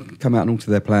not just going to come out and alter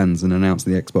their plans and announce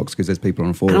the Xbox because there's people on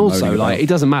a forum. And also, moaning like, about- it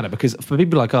doesn't matter because for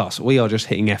people like us, we are just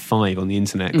hitting F5 on the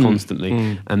internet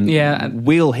constantly, and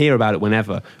we'll hear about it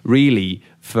whenever. Really,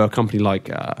 for a company like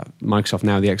Microsoft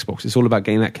now, the Xbox, it's all about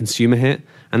getting that consumer hit,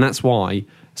 and that's why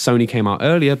Sony came out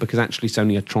earlier, because actually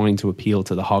Sony are trying to appeal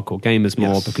to the hardcore gamers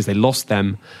more, Yes. because they lost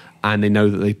them, and they know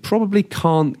that they probably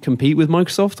can't compete with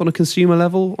Microsoft on a consumer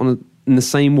level in the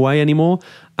same way anymore.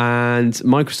 And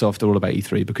Microsoft are all about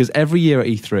E3, because every year at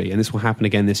E3, and this will happen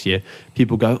again this year,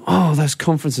 people go, oh, those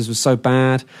conferences were so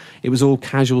bad, it was all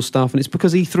casual stuff, and it's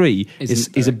because E3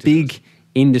 is a big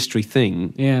industry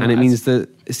thing, and it means that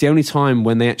it's the only time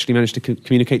when they actually manage to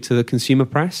communicate to the consumer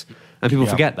press. And people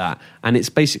forget that. And it's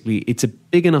a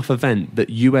big enough event that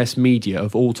US media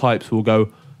of all types will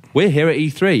go, we're here at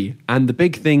E3, and the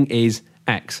big thing is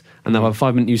X. And they'll have a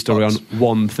 5-minute news story on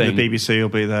one thing. The BBC will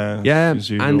be there. Yeah,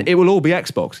 as usual. and it will all be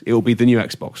Xbox. It will be the new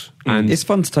Xbox. And it's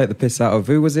fun to take the piss out of,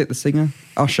 who was it, the singer?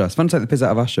 Usher. It's fun to take the piss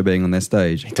out of Usher being on their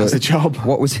stage. He does the job.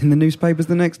 What was in the newspapers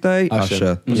the next day?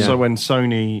 Usher. Yeah. So when was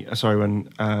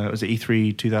it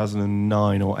E3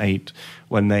 2009 or 8,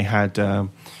 when they had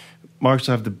Microsoft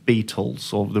have the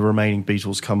Beatles, or the remaining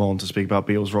Beatles, come on to speak about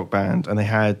Beatles Rock Band, and they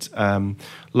had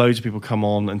loads of people come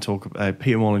on and talk,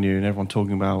 Peter Molyneux and everyone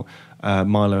talking about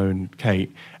Milo and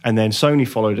Kate, and then Sony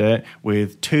followed it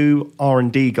with 2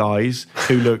 R&D guys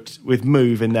who looked with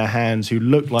Move in their hands, who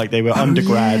looked like they were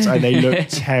undergrads, and they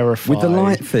looked terrified With the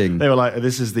light thing. They were like,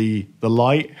 "This is the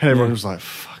light," and everyone was like,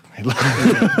 "Fuck."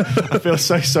 I feel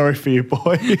so sorry for you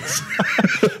boys.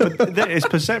 But it's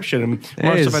perception. And It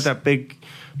I is. also had that big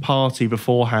party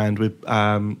beforehand with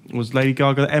was Lady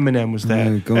Gaga. Eminem was there.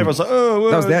 Oh, God. Everyone's like, oh,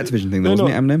 well, That was the Activision thing, though, they're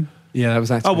wasn't it, Eminem? Yeah, that was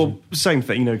Activision. Oh well, same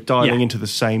thing. Dialing Yeah. into the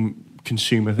same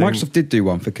consumer thing. Microsoft did do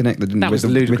one for Kinect, didn't That it? was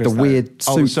with the ludicrous, weird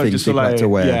Oh, suit so things just people had to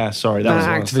wear. Yeah, sorry, that was what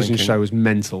I That was Activision thinking. show was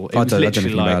mental. It I was don't know literally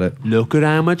anything like, about it. look at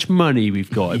how much money we've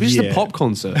got. It was just Yeah. a pop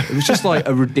concert. It was just like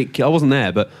a ridiculous. I wasn't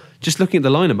there, but just looking at the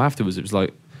lineup afterwards, it was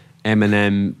like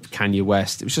Eminem, Kanye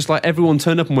West. It was just like everyone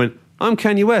turned up and went, "I'm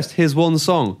Kanye West. Here's one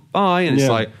song. Bye." And it's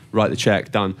Yeah. like, write the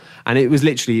check, done. And it was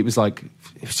literally, it was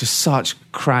just such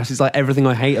crass. It's like everything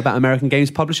I hate about American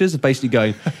games publishers are basically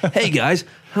going, "Hey guys,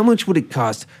 how much would it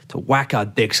cost to whack our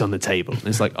dicks on the table?" And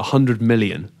it's like 100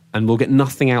 million. And we'll get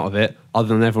nothing out of it other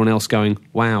than everyone else going,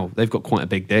 "Wow, they've got quite a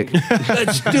big dick.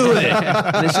 Let's do it."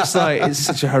 And it's just like, it's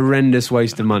such a horrendous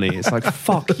waste of money. It's like,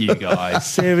 fuck you guys.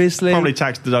 Seriously? Probably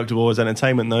tax deductible as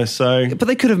entertainment though. So But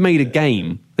they could have made a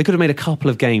game. They could have made a couple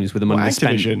of games with the money they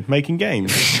spent. Activision making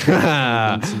games.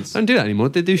 Don't do that anymore.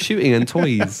 They do shooting and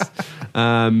toys.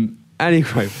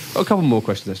 Anyway, got a couple more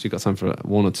questions actually. Got time for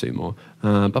one or two more.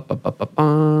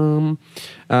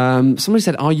 Somebody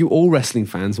said, "Are you all wrestling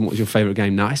fans? And what was your favourite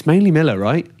game?" Now it's mainly Miller,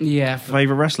 right? Yeah.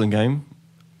 Favorite wrestling game?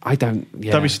 I don't.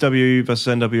 Yeah. WCW versus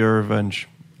NWO Revenge.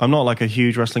 I'm not like a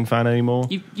huge wrestling fan anymore.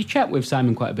 You chat with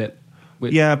Simon quite a bit.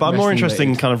 with Yeah, but I'm more wrestling interested in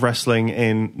related. kind of wrestling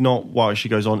in not what actually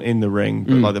goes on in the ring,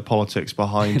 but like the politics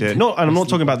behind it. Not, and I'm not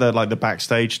talking about the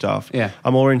backstage stuff. Yeah.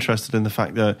 I'm more interested in the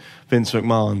fact that Vince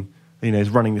McMahon,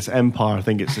 is running this empire. I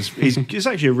think it's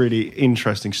actually a really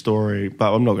interesting story,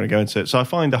 but I'm not going to go into it. So I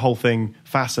find the whole thing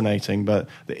fascinating, but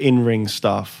the in-ring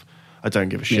stuff, I don't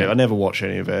give a shit. Yeah. I never watch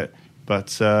any of it,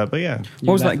 but yeah.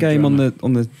 What was You that game left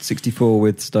on the 64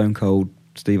 with Stone Cold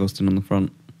Steve Austin on the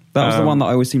front? That was the one that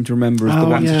I always seem to remember as the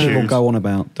one that people go on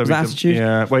about. Was that Attitude?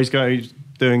 Yeah, where he's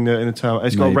doing the in the term.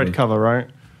 It's got a red Maybe. cover, right?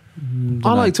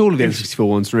 I liked all of the N64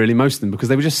 ones, really, most of them, because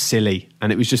they were just silly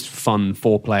and it was just fun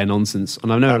four-player nonsense.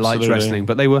 And I know I liked Absolutely. wrestling,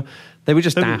 but they were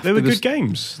just daft. They were It was- good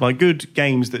games, like good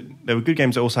games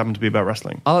that also happened to be about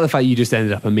wrestling. I like the fact you just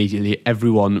ended up immediately,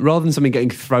 everyone, rather than somebody getting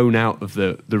thrown out of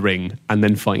the ring and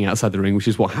then fighting outside the ring, which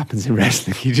is what happens in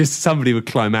wrestling. Somebody would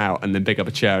climb out and then pick up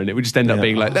a chair and it would just end up Yeah.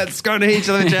 being like, let's go and hit each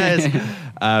other with chairs.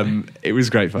 It was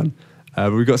great fun.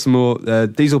 We've got some more.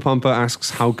 Diesel Pumper asks,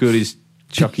 how good is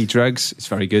Chucky Drugs? It's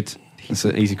very good. That's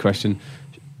an easy question.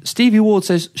 Stevie Ward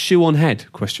says, shoe on head, ?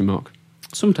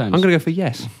 Sometimes. I'm going to go for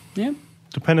yes. Yeah.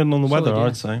 Depending on the Solid, weather, yeah.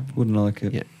 I'd say. Wouldn't like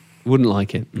it. Yeah. Wouldn't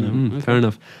like it. Fair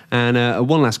enough. And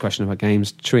one last question about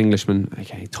games. True Englishman,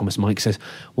 okay, Thomas Mike says,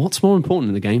 what's more important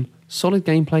in the game, solid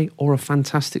gameplay or a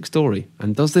fantastic story?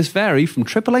 And does this vary from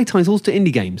AAA titles to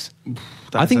indie games?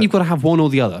 I think you've got to have one or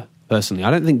the other, personally. I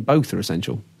don't think both are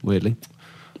essential, weirdly.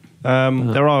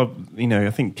 There are, I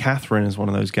think Catherine is one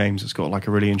of those games that's got like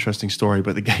a really interesting story,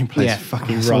 but the gameplay Yeah. is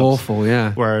fucking It's rough. awful,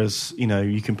 yeah. Whereas,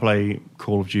 you can play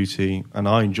Call of Duty, and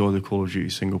I enjoy the Call of Duty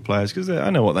single players because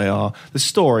I know what they are. The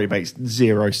story makes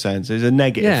zero sense. There's a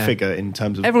negative Yeah. figure in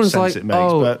terms of Everyone's sense like, it makes,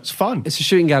 oh, but it's fun. It's a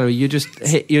shooting gallery. You're just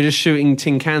shooting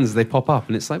tin cans as they pop up,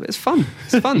 and it's like, it's fun.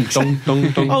 It's fun. Dong, dong,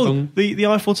 dong, Oh, dong. the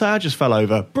Eiffel Tower just fell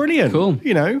over. Brilliant. Cool.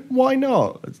 Why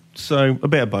not? So a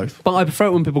bit of both. But I prefer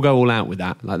it when people go all out with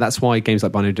that. Like that's why games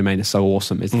like Binary Domain are so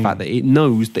awesome. Is the fact that it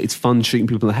knows that it's fun shooting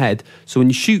people in the head. So when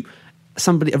you shoot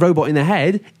a robot in the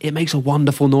head, it makes a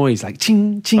wonderful noise, like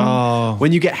ching ching. Oh.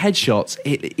 When you get headshots,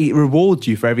 it rewards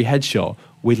you for every headshot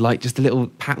with like just a little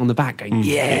pat on the back, going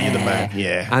yeah, you're the man.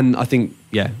 Yeah. And I think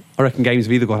I reckon games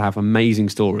have either got to have amazing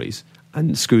stories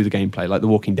and screw the gameplay, like The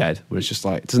Walking Dead, where it's just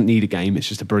like it doesn't need a game, it's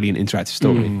just a brilliant interactive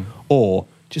story, or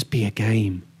just be a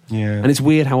game. Yeah. And it's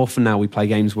weird how often now we play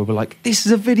games where we're like, this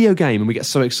is a video game, and we get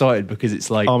so excited because it's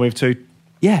like, Army of Two.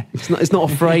 yeah, it's not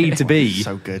afraid to be.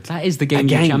 So good. That is the game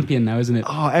Again. champion now, isn't it?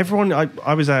 Oh, everyone!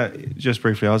 I was at just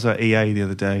briefly. I was at EA the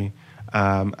other day,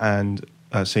 and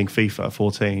seeing FIFA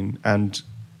 14, and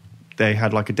they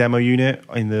had like a demo unit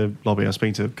in the lobby. I was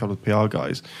speaking to a couple of PR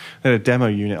guys. They had a demo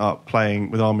unit up playing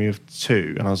with Army of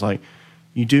Two, and I was like,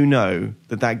 "You do know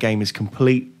that game is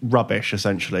complete rubbish,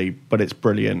 essentially, but it's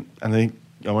brilliant." And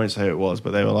I won't say who it was,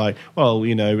 but they were like, well,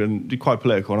 and quite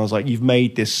political. And I was like, you've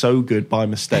made this so good by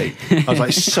mistake. I was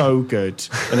like, so good.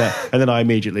 And then I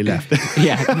immediately left.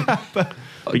 Yeah.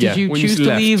 Did yeah, you when you choose to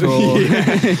left. leave?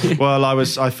 Or? Well,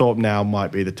 I thought now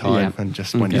might be the time, Yeah. and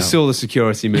just went You out. saw the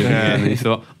security moving in and you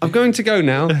thought, I'm going to go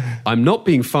now. I'm not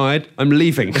being fired. I'm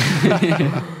leaving.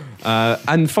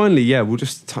 And finally, we'll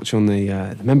just touch on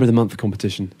the Member of the Month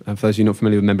competition. For those of you not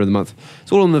familiar with Member of the Month,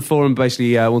 it's all on the forum.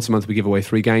 Basically, once a month we give away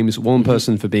 3 games. One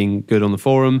person for being good on the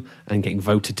forum and getting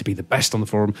voted to be the best on the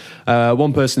forum.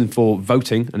 One person for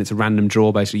voting, and it's a random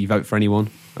draw. Basically, you vote for anyone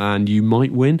and you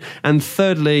might win. And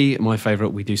thirdly, my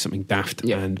favourite, we do something daft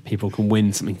and people can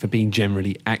win something for being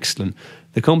generally excellent.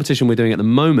 The competition we're doing at the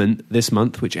moment this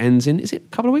month, which ends in, is it a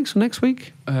couple of weeks or next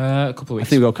week? A couple of weeks. I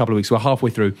think we've got a couple of weeks. We're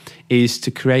halfway through. Is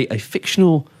to create a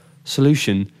fictional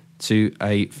solution to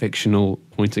a fictional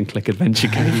point-and-click adventure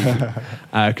game.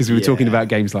 Because we were talking about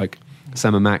games like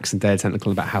Sam & Max and Dare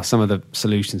Tentacle, about how some of the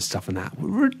solutions stuff and that were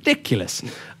ridiculous.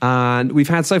 And we've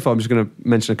had so far, I'm just going to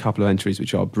mention a couple of entries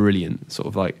which are brilliant, sort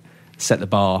of like set the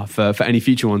bar for any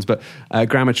future ones. But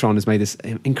Grammatron has made this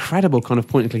incredible kind of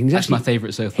point-and-click. That's my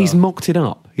favourite so far. He's mocked it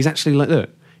up. He's actually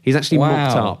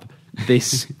mocked up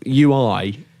this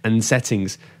UI and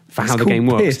settings for how the game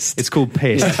works. Pissed. It's called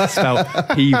Pissed, spelled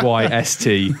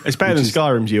P-Y-S-T. It's better than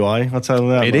Skyrim's UI, I'll tell you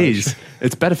that. It is.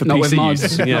 It's better for Not PC with mods.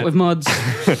 use. Yeah. Not with mods.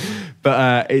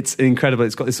 But it's incredible.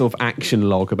 It's got this sort of action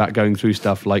log about going through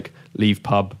stuff like leave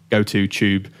pub, go to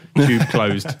tube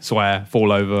closed, swear,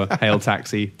 fall over, hail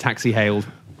taxi, taxi hailed,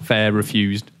 fare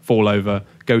refused, fall over,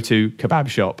 go to kebab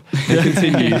shop. It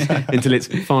continues until it's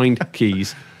find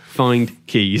keys,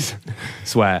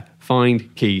 swear,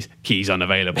 find keys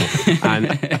unavailable. And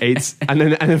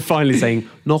then finally saying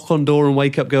knock on door and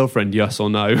wake up girlfriend, yes or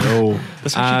no. Oh,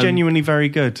 that's actually genuinely very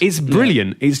good. It's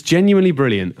brilliant. It's genuinely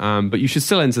brilliant. But you should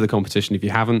still enter the competition if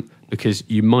you haven't, because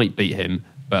you might beat him.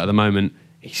 But at the moment,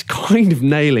 he's kind of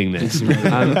nailing this.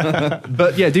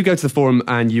 But yeah, do go to the forum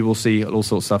and you will see all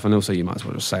sorts of stuff. And also, you might as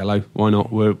well just say hello. Why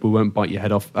not? We won't bite your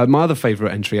head off. My other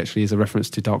favourite entry actually is a reference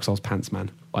to Dark Souls Pants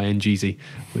Man by NGZ,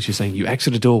 which is saying, you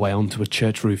exit a doorway onto a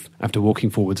church roof. After walking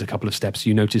forwards a couple of steps,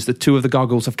 you notice that 2 of the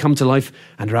gargoyles have come to life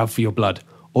and are out for your blood.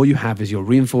 All you have is your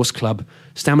reinforced club,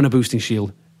 stamina boosting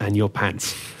shield, and your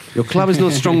pants. Your club is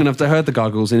not strong enough to hurt the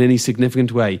gargoyles in any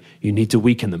significant way. You need to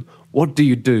weaken them. What do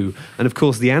you do? And of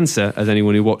course, the answer, as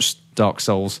anyone who watched Dark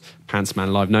Souls Pants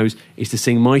Man live knows, is to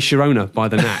sing My Sharona by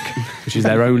the Knack, which is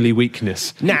their only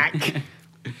weakness. Knack!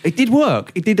 It did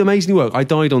work. It did amazingly work. I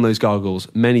died on those gargoyles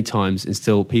many times, and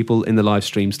still people in the live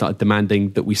stream started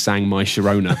demanding that we sang My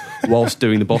Sharona whilst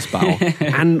doing the boss battle.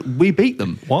 And we beat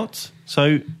them. What?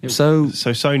 So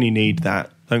Sony need that,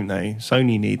 don't they?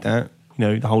 Sony need that. You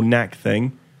know, the whole Knack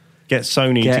thing. Get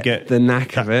Sony to get the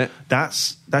knack of it. That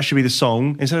should be the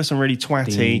song. Instead of some really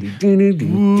twatty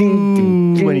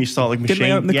when you start like machine. Didn't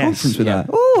they open the conference with that?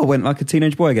 Oh, I went like a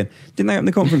teenage boy again. Didn't they open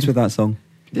the conference with that song?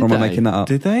 Or am I making that up?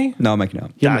 Did they? No, I'm making it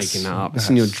up. You're making that up. It's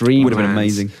in your dream. Would have been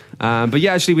amazing. But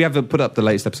yeah, actually, we have put up the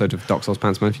latest episode of Dark Souls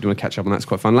Pants Man. If you want to catch up on that, it's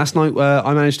quite fun. Last night,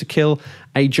 I managed to kill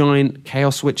a giant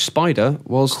Chaos Witch spider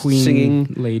whilst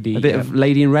singing Lady, a bit of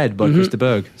Lady in Red by Krista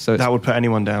Berg. So that would put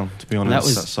anyone down, to be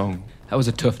honest, that song. That was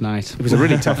a tough night. It was a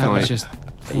really tough night. Was just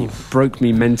it broke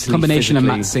me mentally. Combination physically.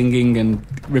 of Matt singing and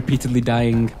repeatedly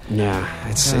dying. Yeah,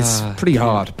 it's pretty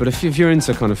hard. But if you're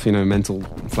into kind of mental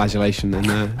flagellation, then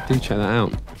do check that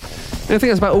out. And I think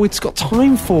that's about all we've got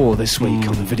time for this week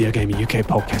on the Video Gaming UK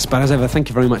podcast. But as ever, thank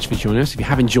you very much for joining us. If you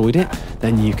have enjoyed it,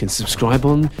 then you can subscribe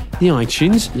on the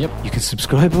iTunes. Yep. You can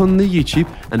subscribe on the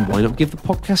YouTube. And why not give the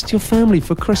podcast to your family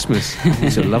for Christmas?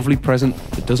 It's a lovely present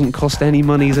that doesn't cost any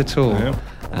monies at all. Yep.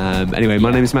 Anyway,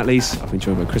 my name is Matt Lees. I've been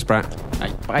joined by Chris Pratt,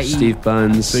 Bye. Steve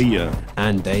Burns, See ya.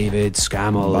 and David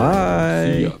Scammell.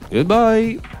 Bye.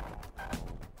 Goodbye.